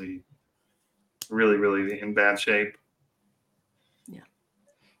obviously really, really in bad shape. Yeah.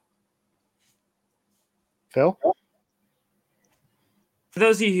 Phil? For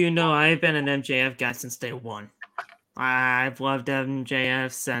those of you who know, I've been an MJF guy since day one. I've loved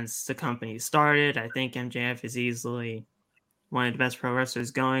MJF since the company started. I think MJF is easily one of the best pro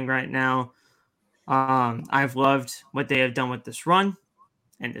wrestlers going right now. I've loved what they have done with this run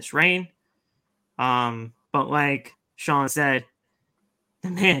and this reign. But like Sean said, the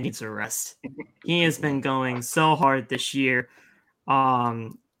man needs a rest. He has been going so hard this year.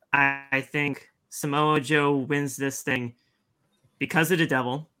 I think Samoa Joe wins this thing because of the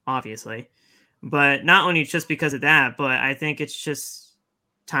Devil, obviously. But not only just because of that, but I think it's just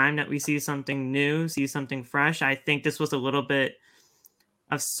time that we see something new, see something fresh. I think this was a little bit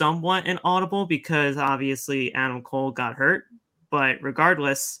of somewhat inaudible because obviously Adam Cole got hurt. But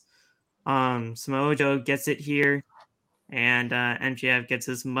regardless, Samoa Joe gets it here, and MJF gets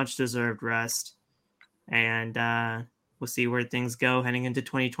his much-deserved rest. And we'll see where things go heading into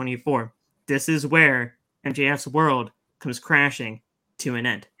 2024. This is where MJF's world comes crashing to an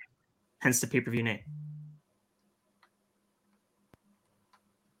end. Hence the pay-per-view name.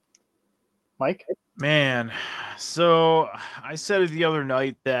 Mike? Man, so I said it the other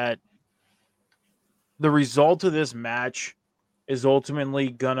night that the result of this match is ultimately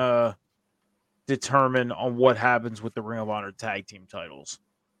gonna determine on what happens with the Ring of Honor tag team titles.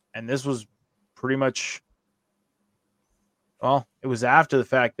 And this was pretty much, well, it was after the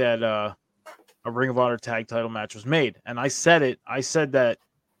fact that a Ring of Honor tag title match was made. And I said that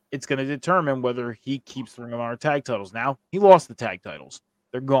it's going to determine whether he keeps the Ring of Honor tag titles. Now, he lost the tag titles.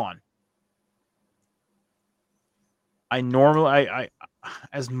 They're gone. I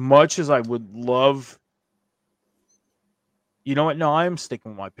as much as I would love, you know what? No, I'm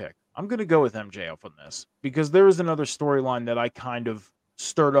sticking with my pick. I'm going to go with MJF on this because there is another storyline that I kind of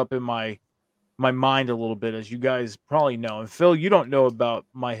stirred up in my mind a little bit, as you guys probably know. And Phil, you don't know about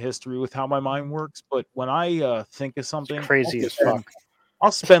my history with how my mind works, but when I think of something, It's crazy as fuck.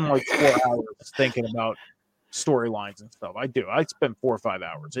 I'll spend like 4 hours thinking about storylines and stuff. I do. I spend 4 or 5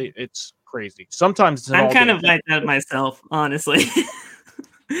 hours. It's crazy. Sometimes it's I'm kind of like that myself, honestly.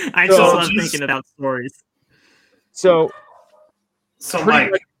 I just love thinking about stories. So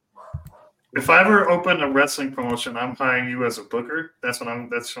Mike, if I ever open a wrestling promotion, I'm hiring you as a booker. That's what I'm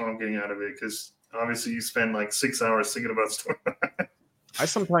getting out of it, because obviously you spend like 6 hours thinking about story. I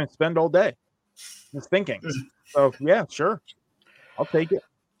sometimes spend all day just thinking. So yeah, sure, I'll take it.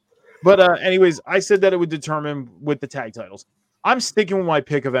 But anyways, I said that it would determine with the tag titles. I'm sticking with my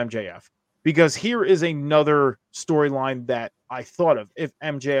pick of MJF because here is another storyline that I thought of if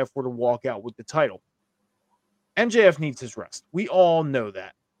MJF were to walk out with the title. MJF needs his rest. We all know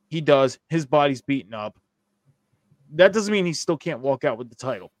that. He does. His body's beaten up. That doesn't mean he still can't walk out with the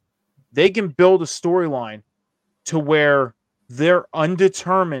title. They can build a storyline to where they're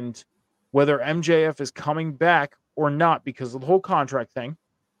undetermined whether MJF is coming back or not because of the whole contract thing.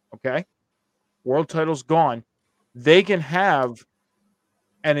 Okay? world title's gone. They can have,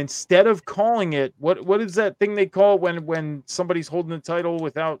 and instead of calling it, what is that thing they call it when somebody's holding the title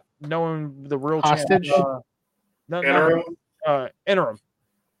without knowing the real Hostage? Interim.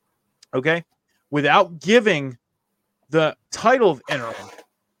 Okay, without giving the title of interim,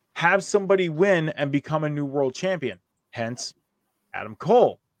 have somebody win and become a new world champion. Hence, Adam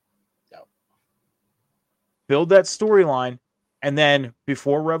Cole. Yep. Build that storyline, and then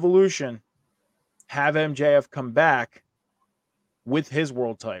before Revolution, have MJF come back with his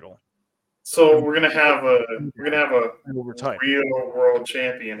world title. So we're gonna have a Over title. real world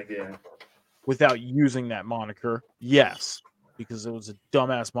champion again. Without using that moniker, yes, because it was a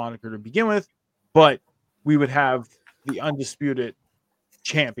dumbass moniker to begin with, but we would have the undisputed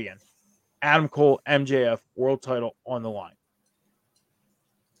champion, Adam Cole, MJF, world title on the line.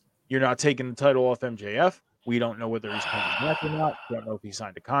 You're not taking the title off MJF. We don't know whether he's coming back or not. We don't know if he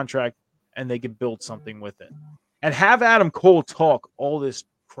signed a contract, and they could build something with it. And have Adam Cole talk all this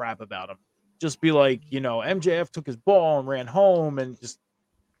crap about him. Just be like, MJF took his ball and ran home, and just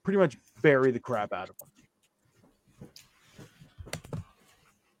pretty much bury the crap out of him.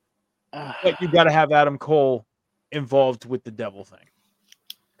 But you got to have Adam Cole involved with the devil thing.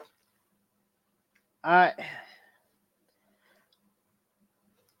 I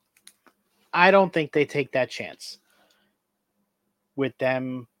don't think they take that chance with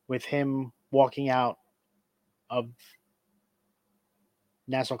him walking out of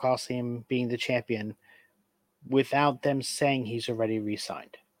Nassau Coliseum being the champion without them saying he's already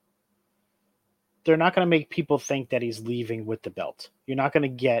re-signed. They're not going to make people think that he's leaving with the belt. You're not going to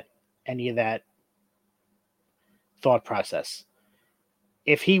get any of that thought process.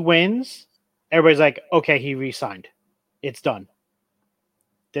 If he wins, everybody's like, okay, he re-signed. It's done.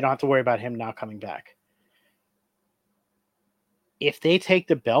 They don't have to worry about him not coming back. If they take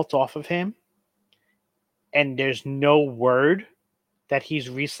the belt off of him and there's no word that he's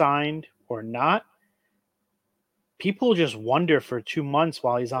re-signed or not, people just wonder for 2 months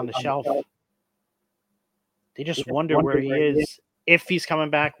while he's on the shelf. They just wonder where he is, if he's coming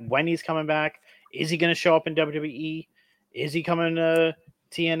back, when he's coming back. Is he going to show up in WWE? Is he coming to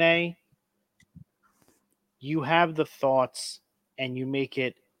TNA? You have the thoughts and you make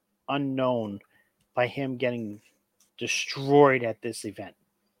it unknown by him getting destroyed at this event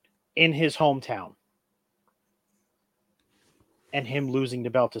in his hometown and him losing the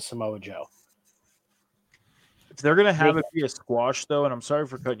belt to Samoa Joe. If they're going to have it be a squash, though, and I'm sorry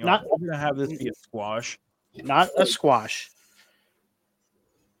for cutting you off, they're going to have this be a squash. Not a squash,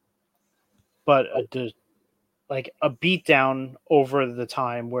 but a beatdown over the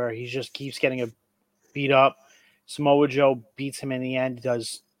time where he just keeps getting beat up. Samoa Joe beats him in the end,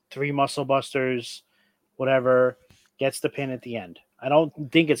 does 3 muscle busters, whatever, gets the pin at the end. I don't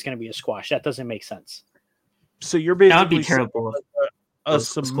think it's going to be a squash. That doesn't make sense. So you're basically That would be terrible. a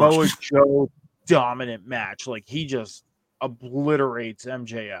Samoa Joe dominant match. Like, he just obliterates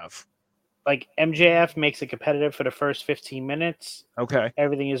MJF. Like, MJF makes it competitive for the first 15 minutes. Okay.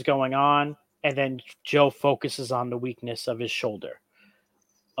 Everything is going on. And then Joe focuses on the weakness of his shoulder,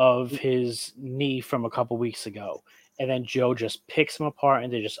 of his knee from a couple weeks ago. And then Joe just picks him apart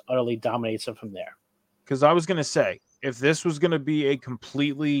and they just utterly dominates him from there. Because I was going to say, if this was going to be a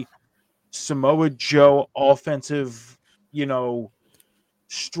completely Samoa Joe offensive,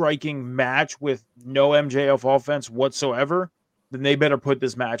 striking match with no MJF offense whatsoever, then they better put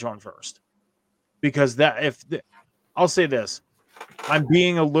this match on first. Because I'll say this, I'm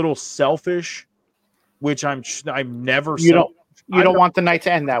being a little selfish, which I'm never. You don't want the night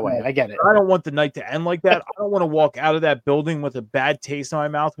to end that way. I get it. I don't want the night to end like that. I don't want to walk out of that building with a bad taste in my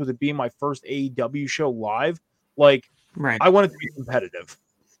mouth with it being my first AEW show live. Like, right. I want it to be competitive.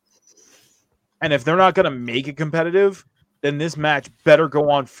 And if they're not going to make it competitive, then this match better go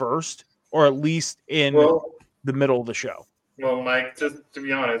on first, or at least in the middle of the show. Well, Mike, just to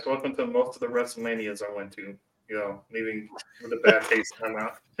be honest, welcome to most of the WrestleManias I went to. Leaving with a bad taste in my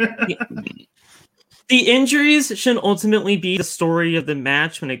mouth. The injuries should ultimately be the story of the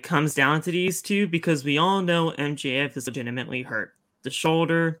match when it comes down to these two, because we all know MJF is legitimately hurt. The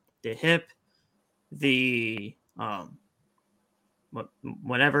shoulder, the hip, the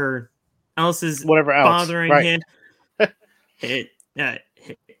whatever else is bothering him.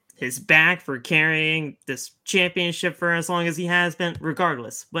 His back for carrying this championship for as long as he has been.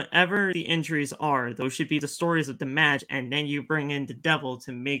 Regardless, whatever the injuries are, those should be the stories of the match, and then you bring in the devil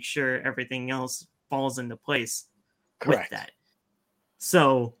to make sure everything else falls into place. Correct. With that.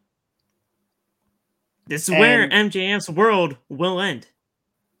 So this is where MJF's world will end,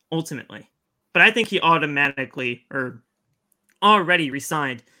 ultimately. But I think he automatically or already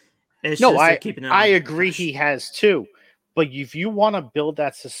resigned It's No, just they're keeping it I on agree hush. he has too. But if you want to build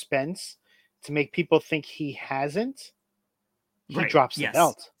that suspense to make people think he hasn't, he Right, drops the yes.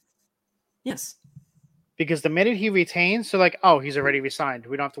 belt. Yes. Because the minute he retains, they're like, oh, he's already resigned.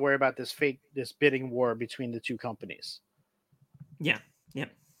 We don't have to worry about this bidding war between the two companies. Yeah.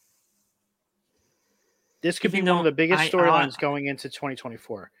 Yep. This could Even be one of though the biggest I- storylines going into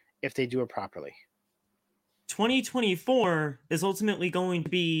 2024 if they do it properly. 2024 is ultimately going to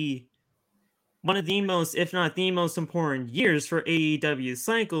be one of the most, if not the most important years for AEW's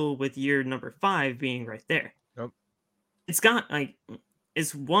cycle, with year number 5 being right there. Yep.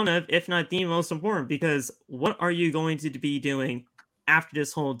 It's one of, if not the most important, because what are you going to be doing after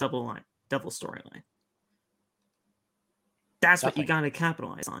this whole double storyline? That's what you Nothing. got to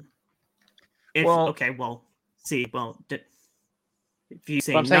capitalize on. If you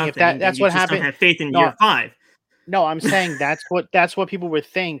say But I'm saying if nothing, then that's you what just don't happened. have faith in No, year 5. No, I'm saying that's what people would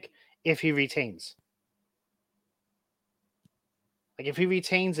think if he retains. Like if he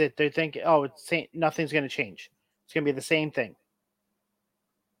retains it, they think, oh, nothing's going to change. It's going to be the same thing.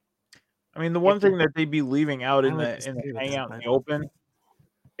 I mean, the one thing that they'd be leaving out in the hangout in the open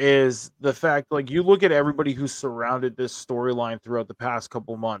is the fact, like, you look at everybody who surrounded this storyline throughout the past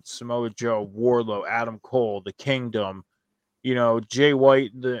couple months: Samoa Joe, Wardlow, Adam Cole, the Kingdom. You know, Jay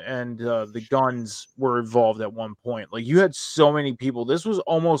White and the Guns were involved at one point. Like, you had so many people. This was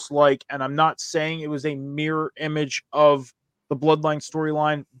almost like, and I'm not saying it was a mirror image of the Bloodline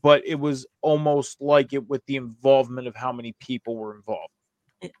storyline, but it was almost like it with the involvement of how many people were involved.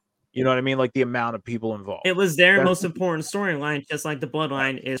 You know what I mean? Like the amount of people involved. It was their most important storyline, just like the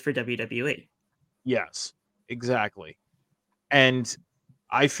Bloodline is for WWE. Yes, exactly. And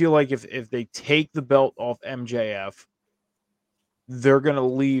I feel like if they take the belt off MJF, they're going to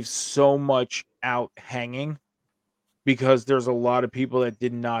leave so much out hanging because there's a lot of people that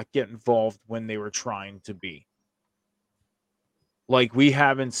did not get involved when they were trying to be. Like, we've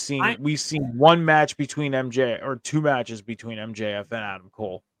seen one match between MJ, or two matches between MJF and Adam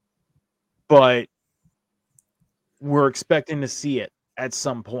Cole, but we're expecting to see it at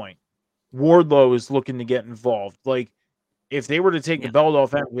some point. Wardlow is looking to get involved. Like, if they were to take the belt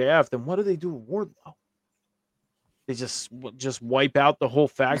off MJF, then what do they do with Wardlow? They just wipe out the whole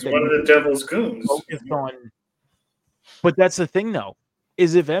fact that one of the Devil's goons. But that's the thing, though,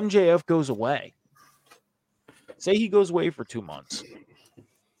 is if MJF goes away, say he goes away for 2 months,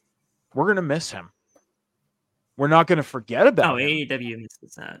 we're gonna miss him. We're not gonna forget about him. AEW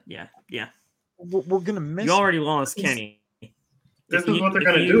misses that. Yeah. We're gonna miss. You already lost Kenny. This is what they're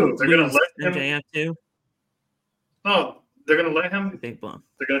gonna do. They're gonna let him. MJF too. No, they're gonna let him. Big blow.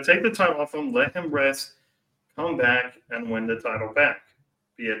 They're gonna take the title off him, let him rest, come back, and win the title back.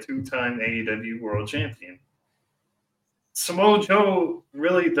 Be a 2-time AEW World Champion. Samoa Joe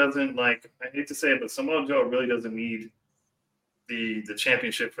really doesn't I hate to say it, but Samoa Joe really doesn't need the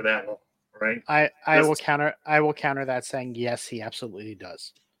championship for that long, right? I will counter that saying yes, he absolutely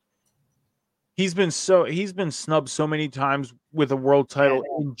does. He's been snubbed so many times with a world title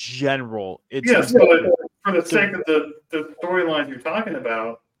in general. Yes, but for the sake of the storylines you're talking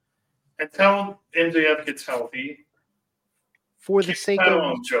about, until MJF gets healthy, for the sake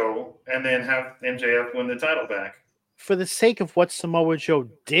of Joe, and then have MJF win the title back. For the sake of what Samoa Joe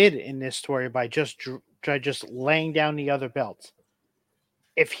did in this story by just laying down the other belts,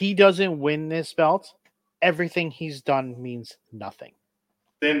 if he doesn't win this belt, everything he's done means nothing.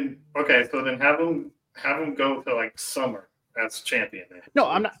 Then have him go to summer as champion. Then. No,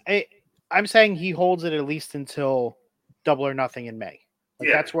 I'm not. I'm saying he holds it at least until Double or Nothing in May.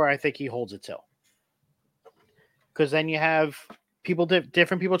 That's where I think he holds it till. Because then you have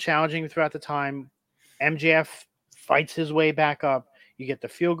different people challenging throughout the time. MJF fights his way back up. You get the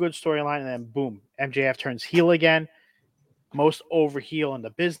feel-good storyline, and then boom, MJF turns heel again. Most over heel in the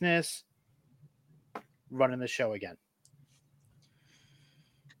business. Running the show again.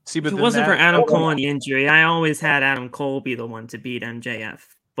 See, but if it wasn't for Adam Cole and the injury, I always had Adam Cole be the one to beat MJF.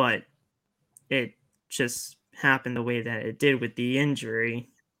 But it just happened the way that it did with the injury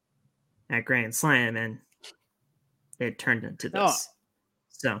at Grand Slam, and it turned into this.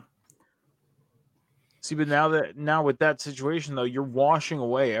 So. See, but now with that situation, though, you're washing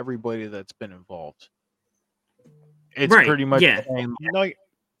away everybody that's been involved. It's pretty much the same. No,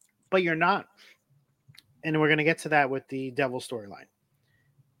 but you're not. And we're going to get to that with the Devil storyline.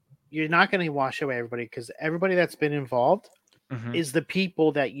 You're not going to wash away everybody because everybody that's been involved is the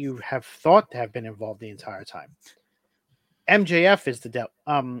people that you have thought to have been involved the entire time. MJF is the devil.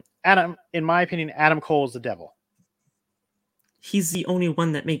 In my opinion, Adam Cole is the devil. He's the only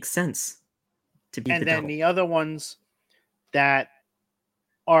one that makes sense. And then the other ones that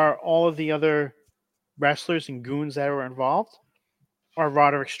are all of the other wrestlers and goons that were involved are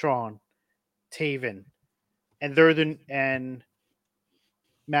Roderick Strong, Taven, and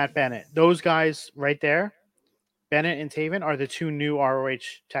Matt Bennett. Those guys right there, Bennett and Taven, are the two new ROH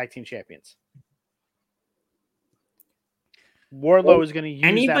tag team champions. Wardlow is going to use that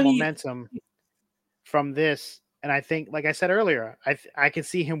Anybody- momentum from this, and I think, like I said earlier, I could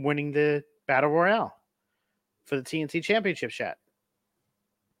see him winning the Battle Royale for the TNT Championship shot.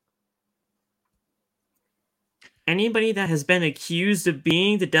 Anybody that has been accused of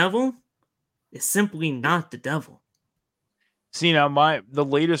being the devil is simply not the devil. See, now the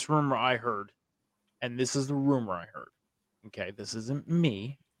latest rumor I heard, and this is the rumor I heard. Okay, this isn't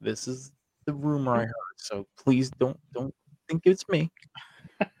me. This is the rumor I heard. So please don't think it's me.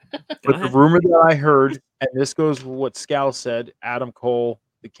 Go But ahead. the rumor that I heard, and this goes with what Scal said, Adam Cole,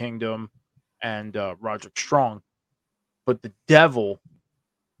 the Kingdom, and Roderick Strong. But the devil,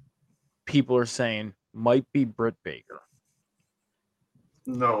 people are saying, might be Britt Baker.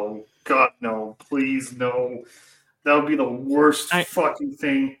 No, God, no, please, no. That would be the worst fucking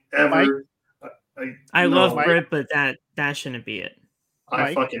thing ever. I no. love Mike? Britt, but that shouldn't be it. I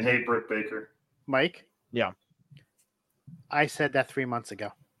Mike? fucking hate Britt Baker. Mike? Yeah. I said that 3 months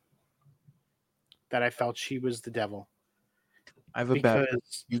ago. That I felt she was the devil. I have a bad.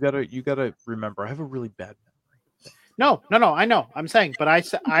 Because You gotta remember. I have a really bad no, I know. I'm saying, but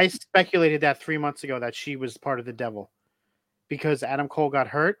I speculated that 3 months ago that she was part of the devil because Adam Cole got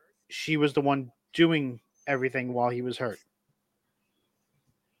hurt. She was the one doing everything while he was hurt.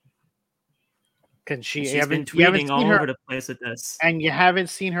 Because She's been tweeting all over the place with this, and you haven't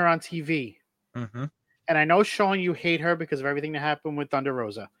seen her on TV. Mm-hmm. And I know, Sean, you hate her because of everything that happened with Thunder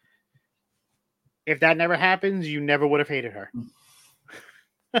Rosa. If that never happens, you never would have hated her.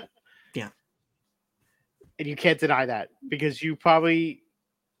 Yeah. And you can't deny that because you probably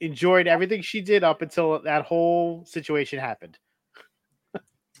enjoyed everything she did up until that whole situation happened.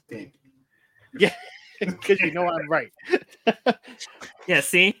 Damn. Yeah, because you know I'm right. Yeah,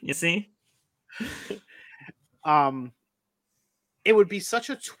 see? You see? It would be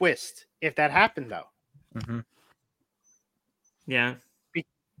such a twist if that happened, though. Mm-hmm. Yeah.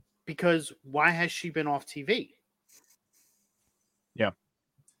 Because why has she been off TV? Yeah.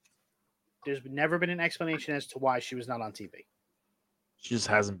 There's never been an explanation as to why she was not on TV. She just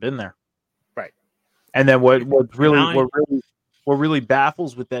hasn't been there. Right. And then what really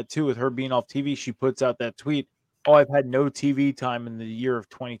baffles with that too, with her being off TV, she puts out that tweet, "Oh, I've had no TV time in the year of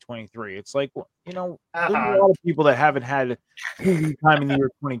 2023." It's like, well, there's a lot of people that haven't had TV time in the year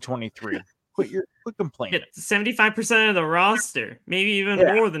 2023. Quit complaining. 75% of the roster, maybe even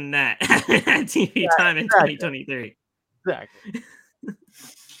more than that, had TV time in 2023. Exactly.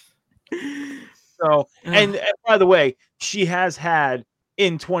 So, and by the way, she has had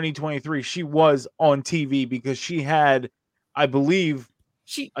in 2023, she was on TV because she had, I believe,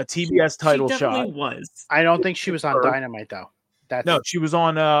 a TBS title she definitely shot. Was. I don't think she was on Dynamite though. No, she was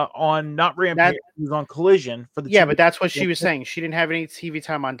on not Rampage. She was on Collision for the. Yeah, but that's what she was saying. She didn't have any TV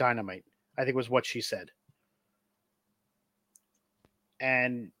time on Dynamite. I think was what she said.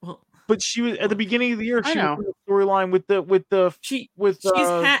 And but she was at the beginning of the year. She was in the storyline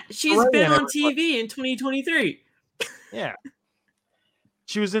she's Saraya been on TV in 2023. Yeah,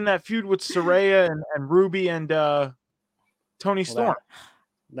 she was in that feud with Saraya and Ruby and Tony Storm.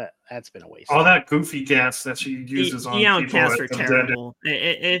 That's been a waste. All that goofy gas that she uses on the Outcasts people. Were terrible.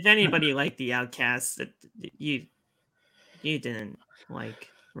 If anybody liked the Outcasts, you didn't like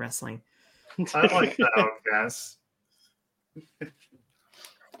wrestling. I like the Outcasts.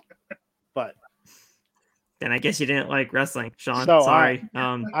 But then I guess you didn't like wrestling, Sean. So sorry.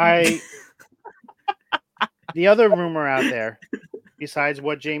 The other rumor out there, besides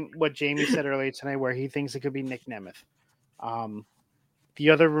what Jamie said earlier tonight, where he thinks it could be Nick Nemeth, the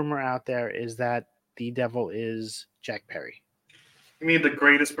other rumor out there is that the devil is Jack Perry. You mean the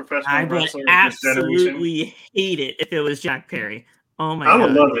greatest professional wrestler of this generation? I would absolutely hate it if it was Jack Perry. Oh my god. I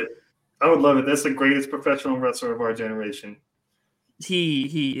would love it. I would love it. That's the greatest professional wrestler of our generation.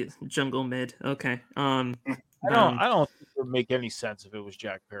 He Jungle Mid. Okay. I don't think it would make any sense if it was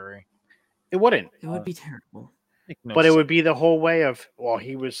Jack Perry. It wouldn't. It would be terrible. But it would be the whole way of, well,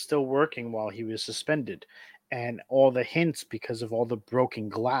 he was still working while he was suspended, and all the hints because of all the broken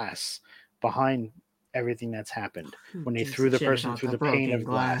glass behind everything that's happened when they threw the person through the pane of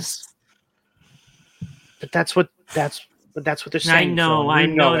glass. But that's what they're saying. I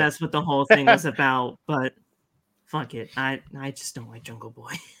know that's what the whole thing was about, but fuck it. I just don't like Jungle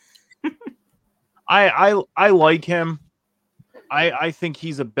Boy. I like him. I think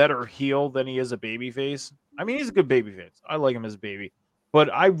he's a better heel than he is a babyface. I mean, he's a good babyface. I like him as a baby.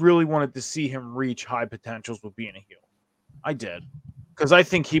 but I really wanted to see him reach high potentials with being a heel. I did, because I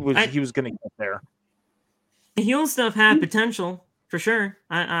think he was going to get there. The heel stuff had potential for sure.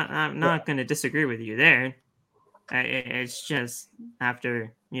 I'm not going to disagree with you there. It's just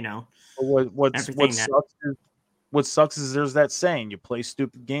after What everything sucks is there's that saying: you play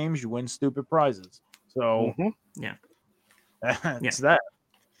stupid games, you win stupid prizes. So yeah, it's that.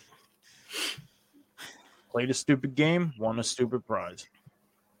 Played a stupid game, won a stupid prize.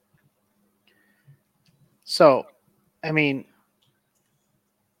 So, I mean,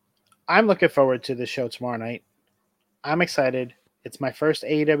 I'm looking forward to the show tomorrow night. I'm excited. It's my first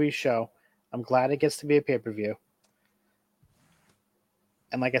AEW show. I'm glad it gets to be a pay-per-view.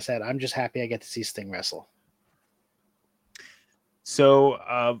 And like I said, I'm just happy I get to see Sting wrestle.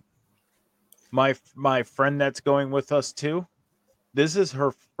 So, my friend that's going with us too, this is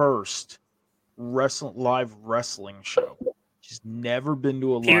her first live wrestling show. She's never been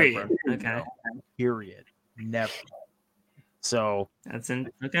to a live wrestling show. Period. Never. So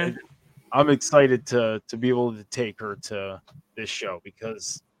okay. I'm excited to be able to take her to this show,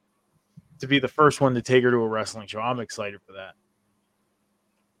 because to be the first one to take her to a wrestling show, I'm excited for that.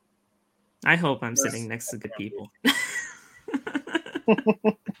 I hope I'm sitting next to good people.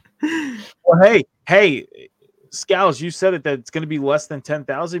 Well, hey, Scals, you said it that it's going to be less than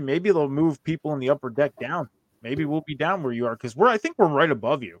 10,000. Maybe they'll move people in the upper deck down. Maybe we'll be down where you are, because I think we're right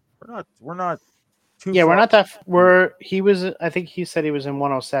above you. We're not too. Yeah, far. we're not that. He was. I think he said he was in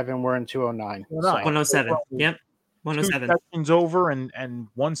 107. We're in 209. 107. Yep. 107. 2 sections over and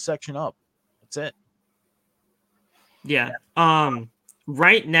 1 section up. That's it. Yeah.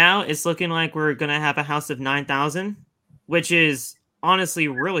 Right now it's looking like we're gonna have a house of 9,000, which is honestly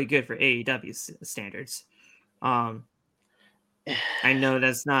really good for AEW standards. I know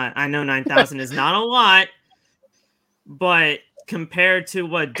 9,000 is not a lot, but compared to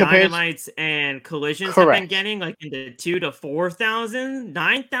what Dynamites and Collisions have been getting, like in the 2,000 to 4,000,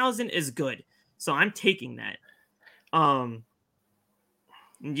 9,000 is good. So I'm taking that.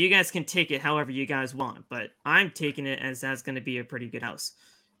 You guys can take it however you guys want, but I'm taking it as that's going to be a pretty good house,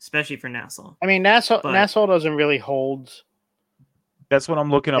 especially for Nassau. I mean, Nassau doesn't really hold. That's what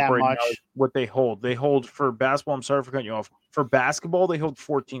I'm looking up right much. now. What they hold. They hold for basketball. I'm sorry for cutting you off. For basketball, they hold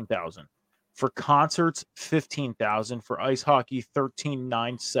 14,000. For concerts, 15,000. For ice hockey,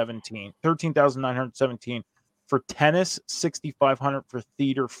 13,917. For tennis, 6,500. For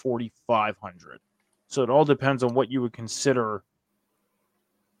theater, 4,500. So it all depends on what you would consider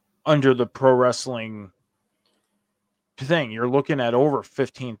under the pro wrestling thing. You're looking at over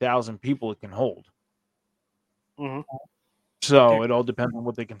 15,000 people it can hold. Mm-hmm. So it all depends on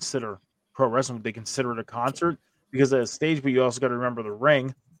what they consider pro wrestling. What they consider it a concert, because at a stage, but you also got to remember the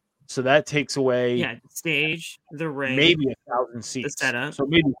ring. So that takes away the stage, the ring, maybe 1,000 seats. The setup. So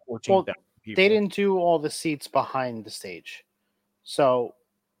maybe 14,000 people. They didn't do all the seats behind the stage. So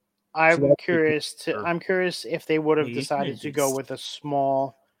I'm curious if they would have decided to go with a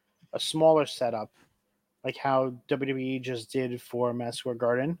smaller setup, like how WWE just did for Madison Square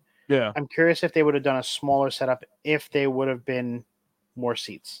Garden. Yeah. I'm curious if they would have done a smaller setup, if they would have been more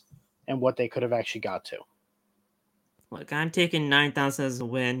seats, and what they could have actually got to. Look, I'm taking 9,000 as a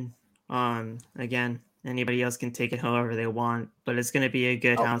win. Again, anybody else can take it however they want, but it's going to be a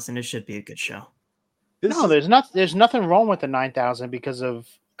good house, and it should be a good show. There's nothing wrong with the 9,000 because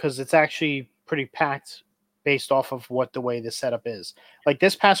it's actually pretty packed based off of the way the setup is. Like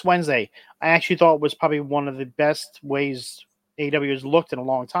this past Wednesday, I actually thought it was probably one of the best ways AEW has looked in a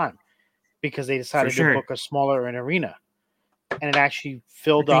long time, because they decided to book a smaller arena, and it actually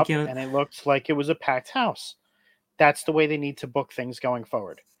filled up and it looked like it was a packed house. That's the way they need to book things going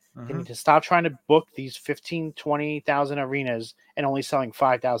forward. Mm-hmm. They need to stop trying to book these 15, 20,000 arenas and only selling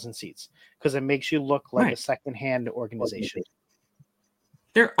 5,000 seats, because it makes you look like a second-hand organization.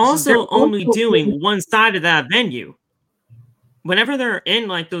 They're also only doing one side of that venue. Whenever they're in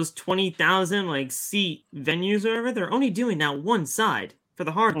like those 20,000 like seat venues or whatever, they're only doing that one side for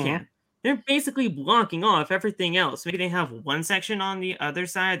the hard cam. They're basically blocking off everything else. Maybe they have one section on the other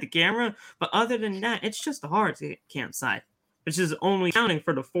side of the camera, but other than that, it's just the hard cam side, which is only counting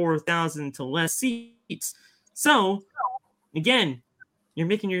for the 4,000 to less seats. So, again, you're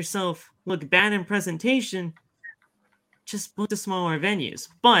making yourself look bad in presentation. Just book the smaller venues.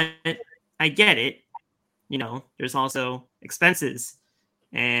 But I get it. There's also expenses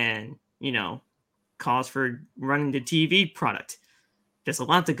and, cost for running the TV product. There's a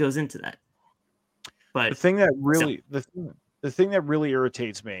lot that goes into that. But the thing that really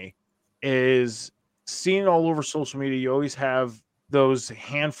irritates me is seeing all over social media. You always have those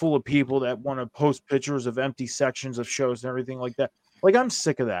handful of people that want to post pictures of empty sections of shows and everything like that. Like, I'm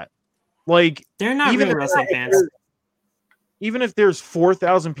sick of that. Like, They're not even real if- wrestling fans. even if there's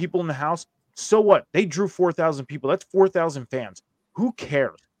 4,000 people in the house, so what? They drew 4,000 people. That's 4,000 fans. Who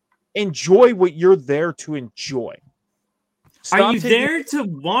cares? Enjoy what you're there to enjoy. Are you there to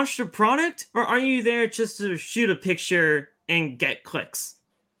watch the product, or are you there just to shoot a picture and get clicks?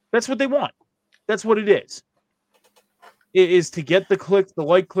 That's what they want. That's what it is. It is to get the clicks, the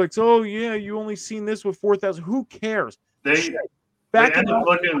like clicks. Oh, yeah, you only seen this with 4,000. Who cares? They Back end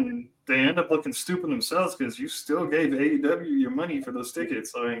up looking stupid themselves because you still gave AEW your money for those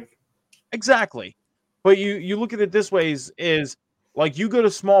tickets. Like, exactly. But you look at it this way is like you go to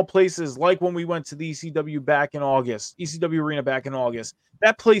small places like when we went to the ECW back in August, ECW Arena back in August.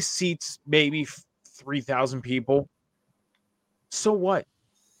 That place seats maybe 3,000 people. So what?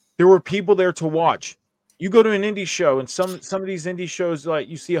 There were people there to watch. You go to an indie show, and some of these indie shows, like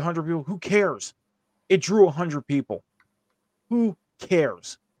you see 100 people. Who cares? It drew 100 people. Who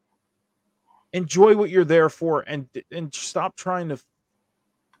cares? Enjoy what you're there for, and stop trying to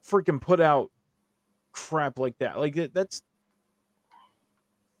freaking put out crap like that. Like that's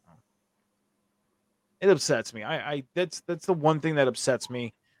it upsets me. I that's the one thing that upsets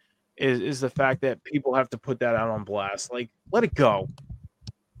me is the fact that people have to put that out on blast. Like, let it go.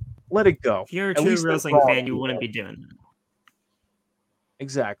 Let it go. If you're a At true least that's wrestling all fan, you people. wouldn't be doing that.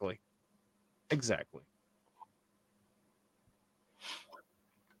 Exactly. Exactly.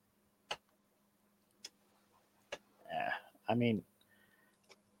 Yeah, I mean,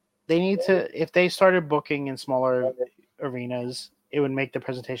 they need to. If they started booking in smaller arenas, it would make the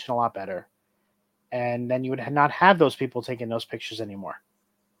presentation a lot better, and then you would not have those people taking those pictures anymore.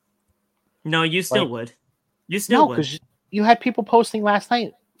 No, you still Like- would. You still No, would. because you had people posting last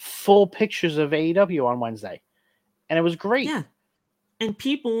night full pictures of AEW on Wednesday, and it was great. Yeah. And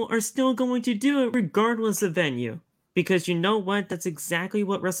people are still going to do it regardless of venue. Because you know what? That's exactly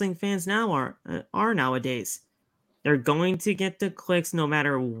what wrestling fans now are nowadays. They're going to get the clicks no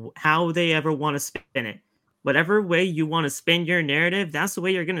matter how they ever want to spin it. Whatever way you want to spin your narrative, that's the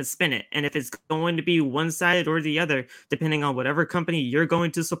way you're going to spin it. And if it's going to be one-sided or the other, depending on whatever company you're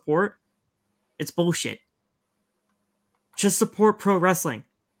going to support, it's bullshit. Just support pro wrestling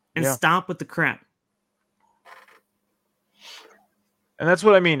and Yeah. stop with the crap. And that's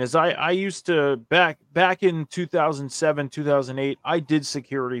what I mean is I used to back in 2007, 2008, I did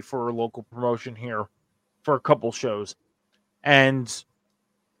security for a local promotion here for a couple shows. And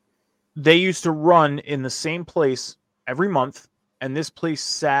they used to run in the same place every month, and this place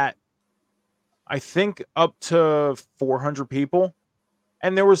sat I think up to 400 people.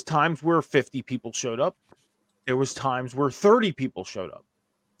 And there was times where 50 people showed up. There was times where 30 people showed up.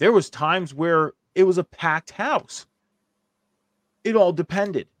 There was times where it was a packed house. It all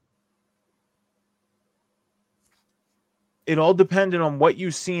depended. It all depended on what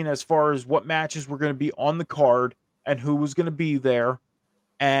you seen as far as what matches were going to be on the card and who was going to be there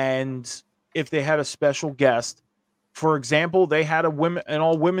and if they had a special guest. For example, they had an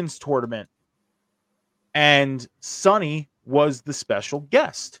all women's tournament and Sunny was the special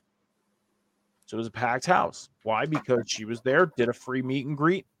guest. So it was a packed house. Why? Because she was there, did a free meet and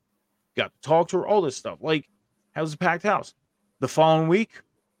greet, got to talk to her, all this stuff. Like, that was a packed house. The following week,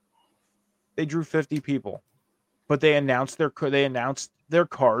 they drew 50 people, but they announced their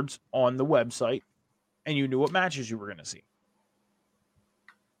cards on the website, and you knew what matches you were going to see.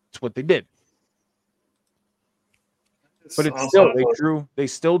 That's what they did. But it's still they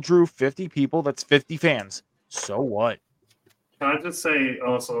still drew 50 people. That's 50 fans. So what? Can I just say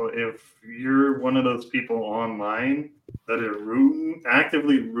also, if you're one of those people online that are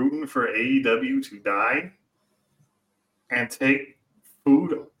actively rooting for AEW to die and take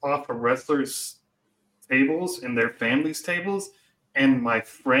food off of wrestlers' tables and their families' tables and my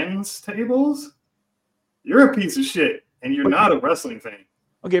friends' tables, you're a piece of shit and you're not a wrestling fan.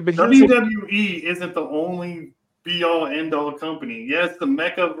 Okay, but WWE isn't the only be-all, end-all company. Yes, the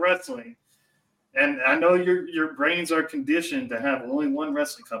mecca of wrestling. And I know your brains are conditioned to have only one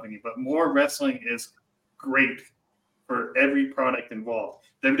wrestling company, but more wrestling is great for every product involved.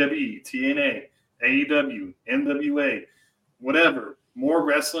 WWE, TNA, AEW, NWA, whatever. More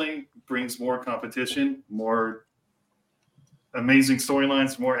wrestling brings more competition, more amazing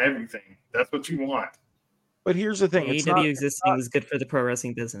storylines, more everything. That's what you want. But here's the thing. AEW existing is good for the pro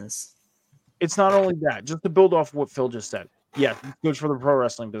wrestling business. It's not only that. Just to build off what Phil just said. Yeah, it's good for the pro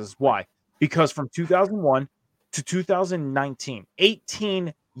wrestling business. Why? Because from 2001 to 2019,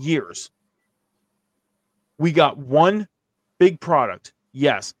 18 years, we got one big product.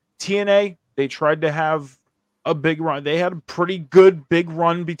 Yes, TNA, they tried to have a big run. They had a pretty good big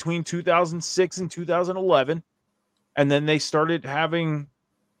run between 2006 and 2011. and then they started having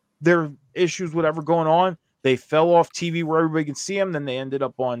their issues, whatever going on. They fell off TV where everybody can see them. Then they ended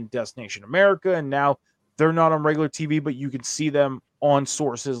up on Destination America, and now they're not on regular TV, but you can see them on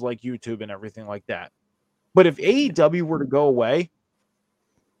sources like YouTube and everything like that. But if AEW were to go away,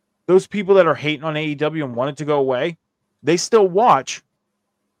 those people that are hating on AEW and want it to go away, they still watch.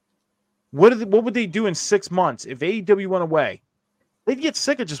 What would they do in 6 months if AEW went away? They'd get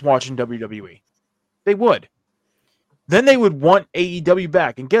sick of just watching WWE. They would. Then they would want AEW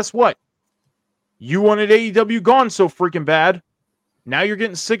back. And guess what? You wanted AEW gone so freaking bad. Now you're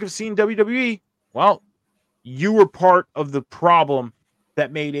getting sick of seeing WWE. Well, you were part of the problem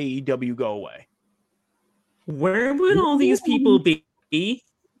that made AEW go away. Where would all these people be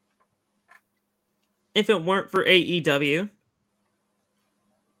if it weren't for AEW?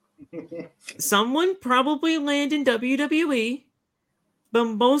 Someone probably land in WWE, but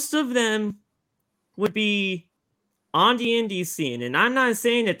most of them would be on the indie scene. And I'm not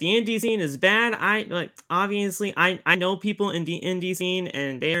saying that the indie scene is bad. Obviously I know people in the indie scene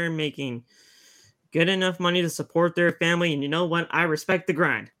and they are making good enough money to support their family. And you know what? I respect the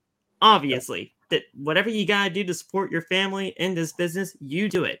grind. Obviously, that whatever you gotta do to support your family in this business, you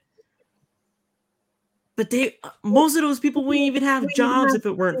do it. But most of those people wouldn't even have jobs if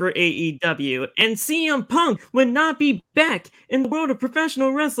it weren't for AEW. And CM Punk would not be back in the world of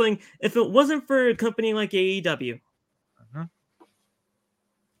professional wrestling if it wasn't for a company like AEW.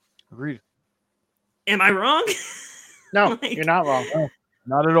 Agreed. Am I wrong? No, you're not wrong. No,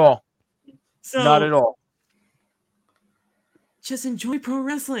 not at all. So, not at all. Just enjoy pro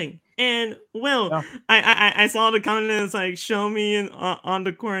wrestling. And Will, Yeah. I saw the comment and it's like, show me on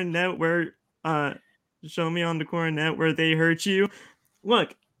the cornet where they hurt you.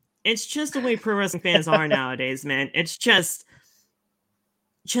 Look, it's just the way pro wrestling fans are nowadays, man. It's just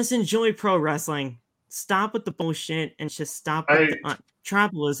enjoy pro wrestling. Stop with the bullshit and just stop with the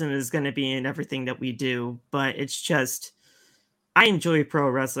tribalism is going to be in everything that we do. But it's just, I enjoy pro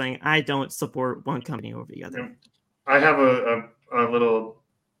wrestling. I don't support one company over the other. I have a little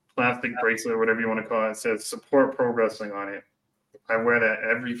plastic bracelet or whatever you want to call it. It says support pro wrestling on it. I wear that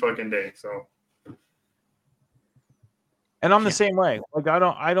every fucking day. So. And I'm the same way. Like I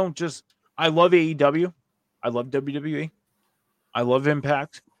love AEW. I love WWE. I love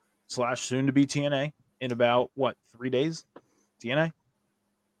Impact / soon to be TNA in about 3 days? TNA?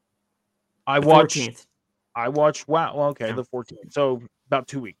 I watch 14th. Wow. Well, okay, the 14th. So about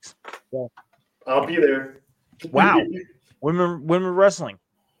 2 weeks. Well, I'll be there. Wow. Women wrestling.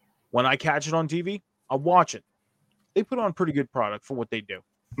 When I catch it on TV, I'll watch it. They put on pretty good product for what they do.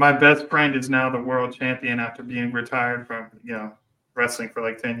 My best friend is now the world champion after being retired from, wrestling for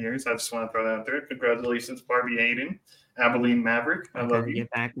like 10 years. I just want to throw that out there. Congratulations, Barbie Hayden, Abilene Maverick. I love you.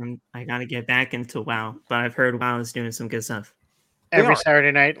 I gotta get back into WoW, but I've heard WoW is doing some good stuff. Every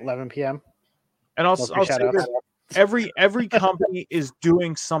Saturday night, 11 p.m. And I'll say this. Every company is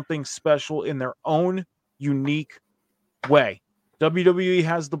doing something special in their own unique way. WWE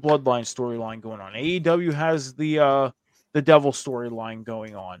has the Bloodline storyline going on. AEW has the Devil storyline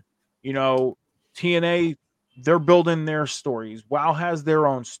going on. TNA, they're building their stories. WoW has their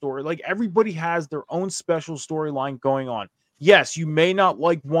own story. Like everybody has their own special storyline going on. Yes, you may not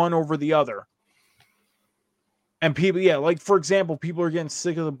like one over the other. And people, like for example, people are getting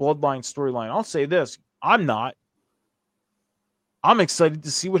sick of the Bloodline storyline. I'll say this. I'm not. I'm excited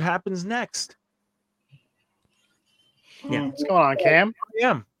to see what happens next. Yeah. What's going on, Cam? I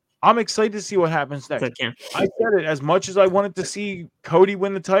am. I'm excited to see what happens next. I said it. As much as I wanted to see Cody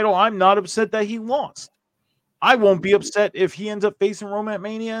win the title, I'm not upset that he lost. I won't be upset if he ends up facing Roman at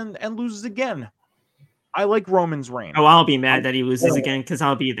Mania and loses again. I like Roman's reign. Oh, I'll be mad that he loses again because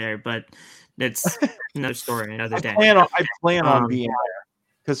I'll be there, but it's another story, another day. I plan on being there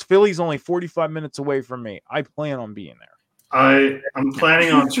because Philly's only 45 minutes away from me. I plan on being there. I'm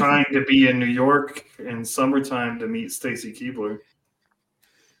planning on trying to be in New York in summertime to meet Stacy Keibler.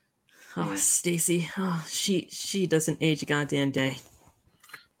 Oh, Stacy. Oh, she doesn't age a goddamn day.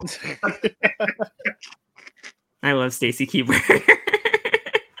 I love Stacy Keibler.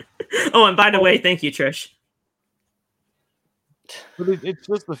 Oh, and by the way, thank you, Trish. But it's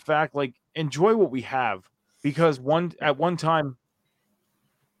just the fact, like, enjoy what we have, because at one time,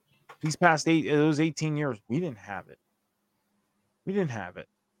 these past 18 years, we didn't have it.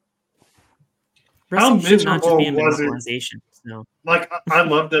 How miserable was it? So. Like, I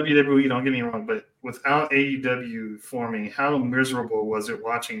love WWE, don't get me wrong, but without AEW forming, how miserable was it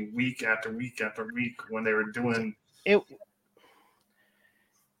watching week after week after week when they were doing it?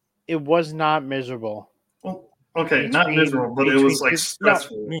 It was not miserable. Well, Okay, not between- miserable, but it between was like two-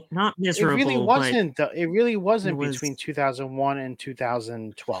 stressful. Not It miserable. really wasn't. It really wasn't it was- between 2001 and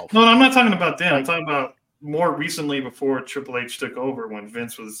 2012. No, I'm not talking about then. I'm Like- talking about more recently before Triple H took over when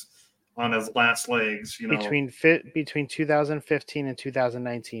Vince was on his last legs. You know, Between 2015 and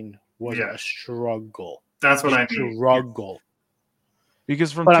 2019 was Yeah. a struggle. that's what I mean. Struggle.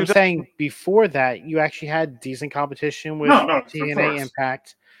 Because from But I'm 2000 saying before that, you actually had decent competition with No, of TNA course.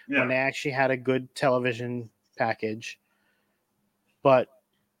 Impact Yeah. when they actually had a good television package. But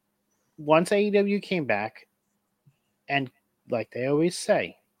once AEW came back, and like they always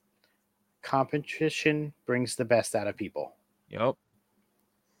say, competition brings the best out of people. Yep.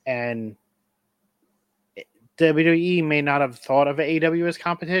 And WWE may not have thought of AEW as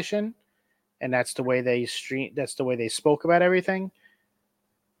competition, and that's the way they spoke about everything.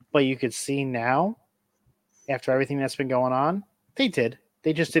 But you could see now, after everything that's been going on, they did.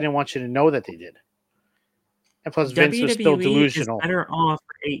 They just didn't want you to know that they did. And plus, Vince was still delusional. Is better off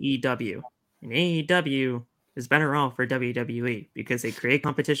for AEW, and AEW is better off for WWE because they create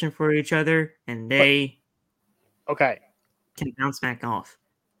competition for each other and they Okay, can bounce back off.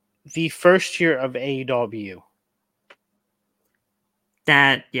 the first year of AEW,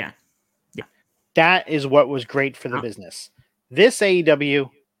 That yeah, that is what was great for the Oh. business. This AEW,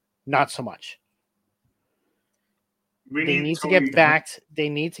 not so much. We They need to Tony- get back. They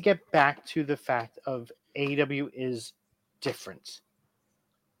need to get back to the fact of AEW is different.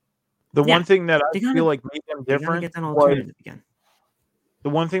 The Yeah, one thing that I they gotta- feel like made them they gotta different get that was alternative again. the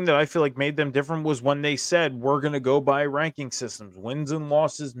one thing that I feel like made them different was when they said we're going to go by ranking systems. Wins and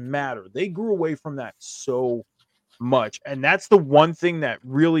losses matter. They grew away from that so much, and that's the one thing that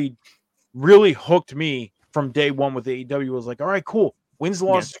really hooked me from day one with AEW. Was like, all right, cool. Wins and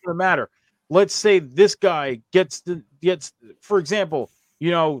losses going to matter. Let's say this guy gets, for example,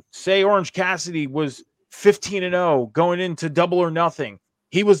 say Orange Cassidy was 15-0 going into Double or Nothing.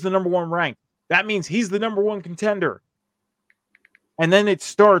 He was the number one ranked. That means he's the number one contender. And then it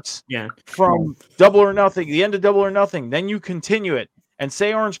starts from Double or Nothing, the end of Double or Nothing. Then you continue it. And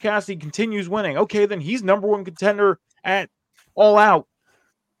say Orange Cassidy continues winning. Okay, then he's number one contender at All Out.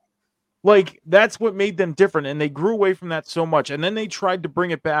 Like, that's what made them different. And they grew away from that so much. And then they tried to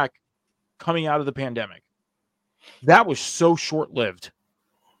bring it back coming out of the pandemic. That was so short-lived.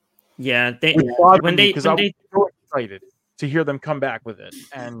 Yeah, they When I was so excited to hear them come back with it.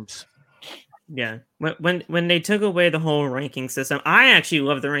 And yeah, when they took away the whole ranking system, I actually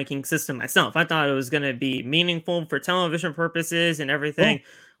love the ranking system myself. I thought it was going to be meaningful for television purposes and everything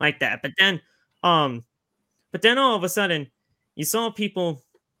like that. But then all of a sudden, you saw people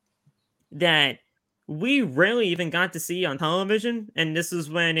that we rarely even got to see on television, and this is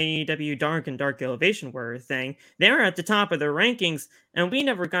when AEW Dark and Dark Elevation were a thing. They were at the top of their rankings, and we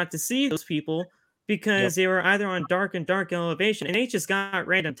never got to see those people because they were either on Dark and Dark Elevation, and they just got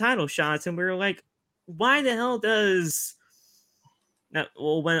random title shots, and we were like, why the hell does when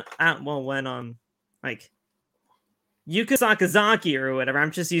like Yuka Sakazaki or whatever,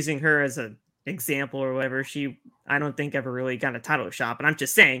 I'm just using her as an example or whatever, I don't think ever really got a title shot, but I'm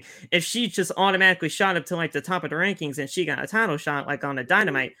just saying, if she just automatically shot up to like the top of the rankings and she got a title shot like on a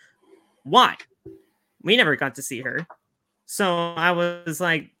Dynamite, why? We never got to see her. So I was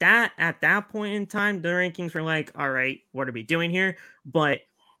like, that at that point in time, the rankings were like, all right, what are we doing here? But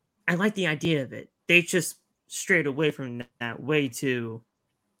I like the idea of it. They just strayed away from that way too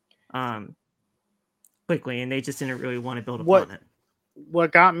quickly, and they just didn't really want to build upon it.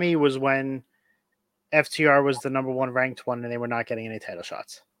 What got me was when FTR was the number one ranked one, and they were not getting any title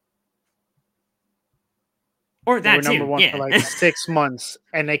shots. Or They were that number too, one for like 6 months,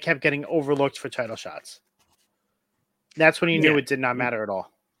 and they kept getting overlooked for title shots. That's when you knew it did not matter at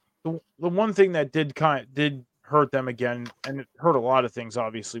all. The one thing that did hurt them again, and it hurt a lot of things,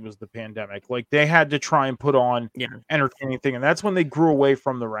 obviously, was the pandemic. Like, they had to try and put on entertaining thing, and that's when they grew away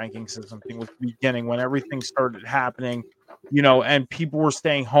from the ranking system thing with the beginning, when everything started happening, and people were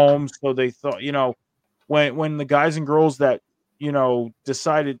staying home, so they thought, when the guys and girls that,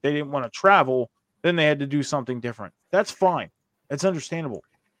 decided they didn't want to travel, then they had to do something different. That's fine. That's understandable.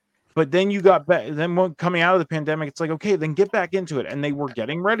 But then you got back. Then when coming out of the pandemic, it's like, okay, then get back into it. And they were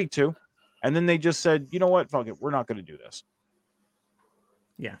getting ready to. And then they just said, you know what? Fuck it. We're not going to do this.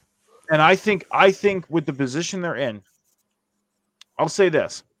 Yeah. And I think with the position they're in, I'll say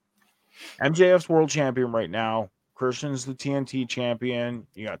this. MJF's world champion right now. Christian's the TNT champion.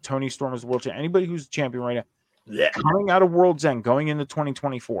 You got Tony Storm as the world champion. Anybody who's the champion right now, coming out of World's End, going into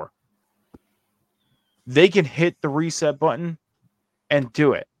 2024, they can hit the reset button and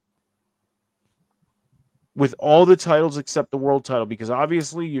do it. with all the titles except the world title, because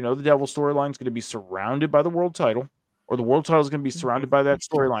obviously, the Devil storyline is going to be surrounded by the world title, or the world title is going to be surrounded by that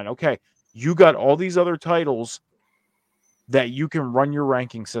storyline. Okay, you got all these other titles that you can run your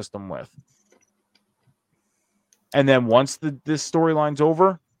ranking system with. And then once this storyline's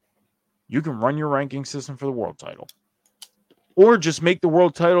over, you can run your ranking system for the world title. Or just make the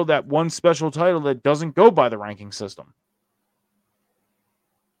world title that one special title that doesn't go by the ranking system.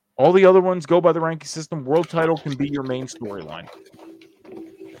 All the other ones go by the ranking system. World title can be your main storyline.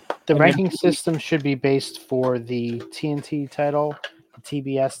 The ranking system should be based for the TNT title, the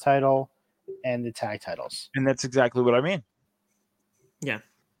TBS title, and the tag titles. And that's exactly what I mean. Yeah.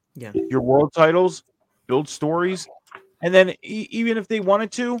 Your world titles build stories, and then even if they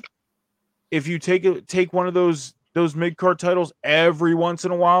wanted to, if you take one of those mid-card titles every once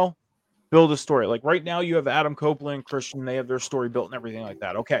in a while, build a story. Like right now, you have Adam Copeland, Christian. They have their story built and everything like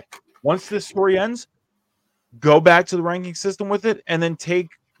that. Okay, once this story ends, go back to the ranking system with it, and then take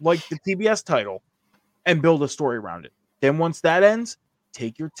like the TBS title and build a story around it. Then once that ends,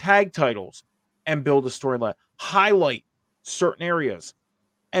 take your tag titles and build a storyline. Highlight certain areas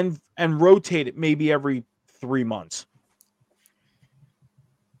and rotate it maybe every 3 months.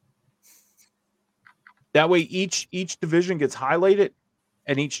 That way each division gets highlighted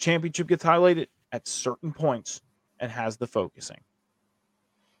and each championship gets highlighted at certain points and has the focusing.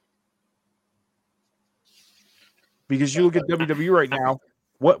 Because you look at WWE right now,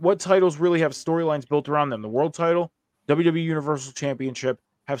 what titles really have storylines built around them? The world title, WWE Universal Championship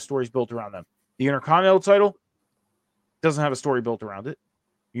have stories built around them. The Intercontinental title doesn't have a story built around it.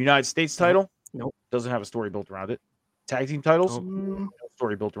 United States title, doesn't have a story built around it. Tag team titles, no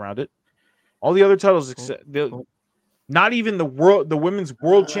story built around it. All the other titles, not even the Women's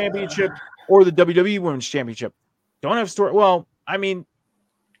World Championship or the WWE Women's Championship, don't have story. Well, I mean,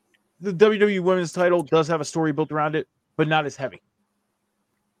 the WWE Women's title does have a story built around it, but not as heavy.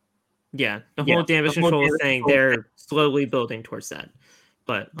 Yeah, the whole damage control thing, they're slowly building towards that.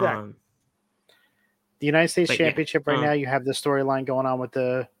 But the United States Championship right now, you have the storyline going on with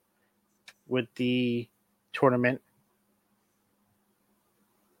the tournament.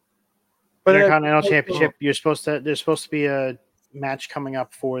 But Intercontinental Championship, there's supposed to be a match coming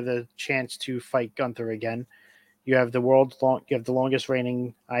up for the chance to fight Gunther again. You have the longest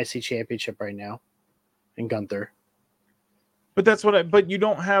reigning IC championship right now in Gunther. But but you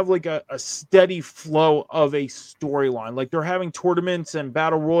don't have like a steady flow of a storyline. Like they're having tournaments and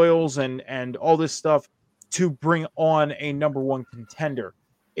battle royals and all this stuff to bring on a number one contender.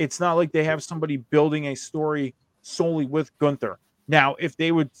 It's not like they have somebody building a story solely with Gunther. Now, if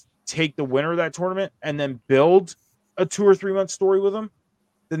they would take the winner of that tournament and then build a 2 or 3 month story with them,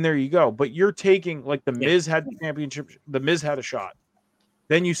 then there you go. But you're taking, like, the Miz had the championship, the Miz had a shot.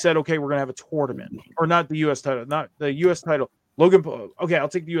 Then you said, okay, we're going to have a tournament. Or not the U.S. title, not the U.S. title. Logan Paul, okay, I'll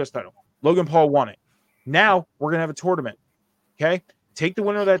take the U.S. title. Logan Paul won it. Now we're going to have a tournament. Okay? Take the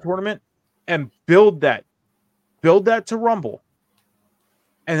winner of that tournament and build that. Build that to Rumble.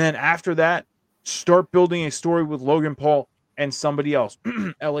 And then after that, start building a story with Logan Paul and somebody else.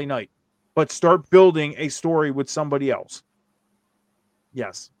 LA Knight. But start building a story with somebody else.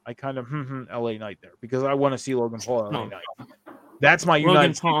 Yes, I kind of LA Knight there because I want to see Logan Paul and LA Knight. That's my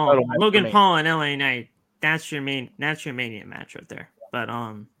United States title match. Logan Paul and LA Knight. That's your Mania match right there. But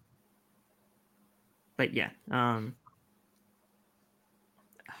yeah.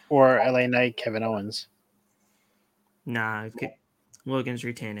 Or LA Knight, Kevin Owens. Nah, Logan's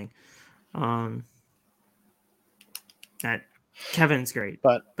retaining. That Kevin's great,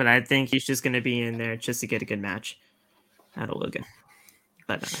 but I think he's just going to be in there just to get a good match out of Logan.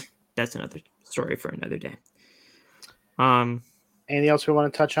 But that's another story for another day. Anything else we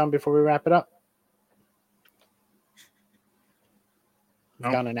want to touch on before we wrap it up?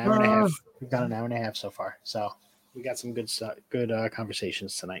 We've gone an hour and a half. We've gone an hour and a half so far, so we got some good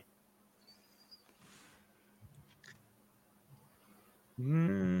conversations tonight.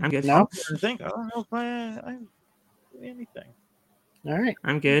 I'm good. No, I think I don't know if I do anything. All right,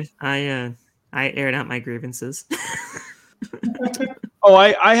 I'm good. I aired out my grievances. Oh,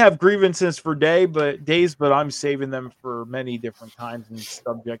 I have grievances for days, but I'm saving them for many different times and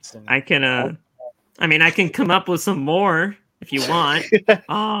subjects. And I can, I can come up with some more if you want.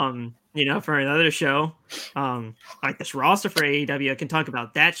 For another show. Like this roster for AEW, I can talk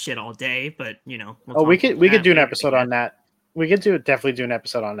about that shit all day. But we could do an episode on that. We could definitely do an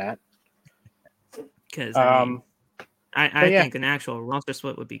episode on that. Because I think an actual roster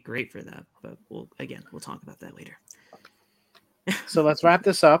split would be great for that. But we'll talk about that later. So let's wrap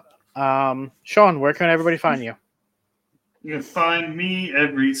this up. Sean, where can everybody find you? You can find me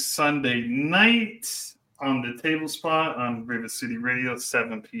every Sunday night on the Table Spot on River City Radio,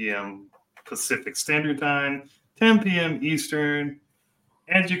 7 p.m. Pacific Standard Time, 10 p.m. Eastern.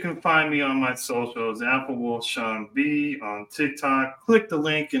 And you can find me on my socials, Applewolf Sean B on TikTok. Click the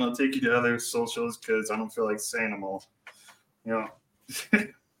link and it'll take you to other socials because I don't feel like saying them all. You know.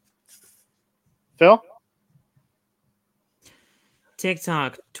 Phil?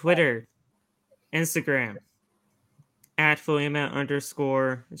 TikTok, Twitter, Instagram, at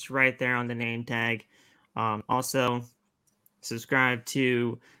 @Fullymet_. It's right there on the name tag. Also, subscribe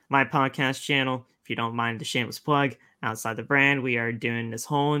to my podcast channel if you don't mind the shameless plug. Outside the brand, we are doing this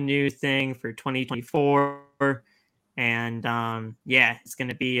whole new thing for 2024, and it's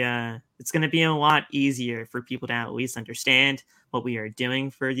gonna be a lot easier for people to at least understand what we are doing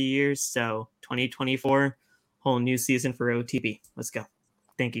for the years. So 2024, whole new season for OTB. Let's go.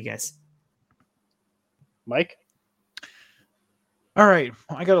 Thank you, guys. Mike? All right,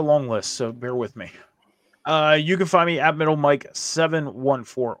 I got a long list, so bear with me. You can find me at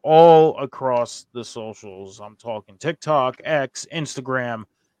MiddleMike714 all across the socials. I'm talking TikTok, X, Instagram,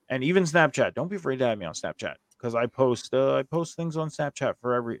 and even Snapchat. Don't be afraid to add me on Snapchat because I post things on Snapchat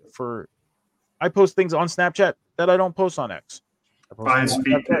I post things on Snapchat that I don't post on X. I post things on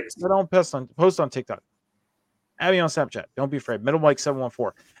Snapchat that I don't post on TikTok. Add me on Snapchat. Don't be afraid.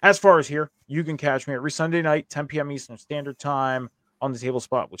 MiddleMike714. As far as here, you can catch me every Sunday night, 10 p.m. Eastern Standard Time on the Table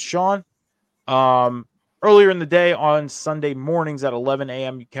Spot with Sean. Earlier in the day on Sunday mornings at 11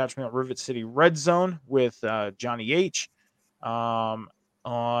 a.m., you catch me on Rivet City Red Zone with Johnny H. On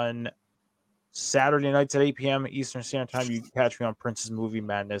Saturday nights at 8 p.m. Eastern Standard Time, you can catch me on Prince's Movie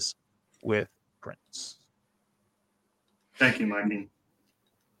Madness with Prince. Thank you, Mikey.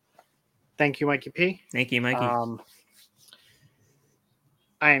 Thank you, Mikey P. Thank you, Mikey.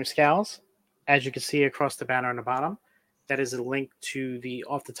 I am Scals. As you can see across the banner on the bottom, that is a link to the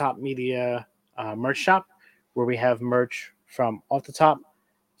Off the Top Media merch shop, where we have merch from Off the Top,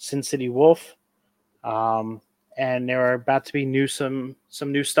 Sin City Wolf, and there are about to be some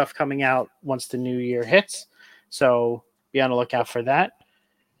new stuff coming out once the new year hits. So be on the lookout for that.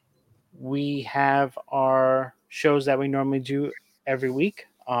 We have our shows that we normally do every week.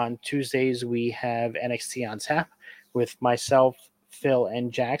 On Tuesdays, we have NXT on Tap with myself, Phil,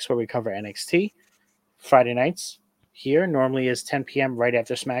 and Jax, where we cover NXT. Friday nights here normally is 10 p.m. right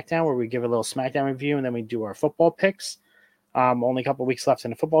after SmackDown, where we give a little SmackDown review and then we do our football picks. Only a couple weeks left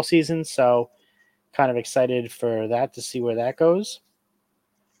in the football season, so kind of excited for that to see where that goes.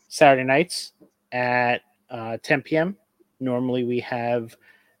 Saturday nights at 10 p.m. Normally we have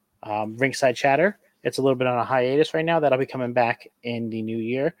Ringside Chatter. It's a little bit on a hiatus right now. That'll be coming back in the new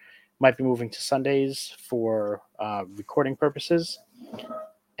year. Might be moving to Sundays for recording purposes.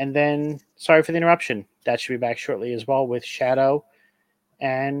 And then, sorry for the interruption. That should be back shortly as well with Shadow.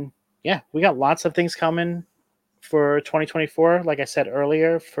 And yeah, we got lots of things coming for 2024. Like I said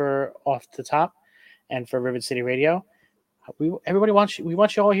earlier, for Off the Top and for Rivet City Radio. We want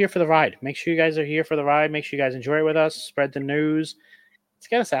you all here for the ride. Make sure you guys are here for the ride. Make sure you guys enjoy it with us. Spread the news. Let's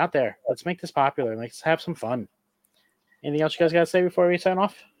get us out there. Let's make this popular. Let's have some fun. Anything else you guys got to say before we sign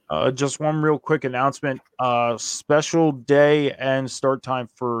off? Just one real quick announcement. Special day and start time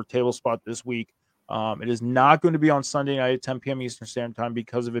for Table Spot this week. It is not going to be on Sunday night at 10 p.m. Eastern Standard Time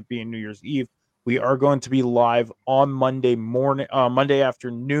because of it being New Year's Eve. We are going to be live on Monday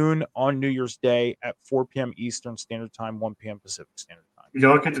afternoon on New Year's Day at 4 p.m. Eastern Standard Time, 1 p.m. Pacific Standard Time.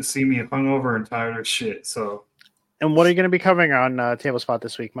 Y'all get to see me hungover and tired of shit. So. And what are you going to be covering on Table Spot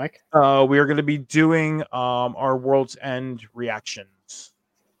this week, Mike? We are going to be doing our World's End reactions.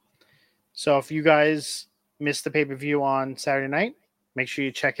 So if you guys missed the pay-per-view on Saturday night, make sure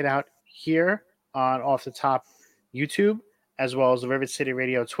you check it out here on Off the Top YouTube, as well as the Rivet City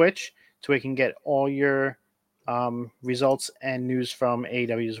Radio Twitch, so we can get all your results and news from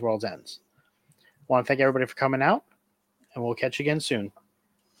AEW's World's Ends. I want to thank everybody for coming out, and we'll catch you again soon.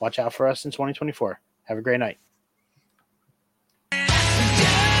 Watch out for us in 2024. Have a great night.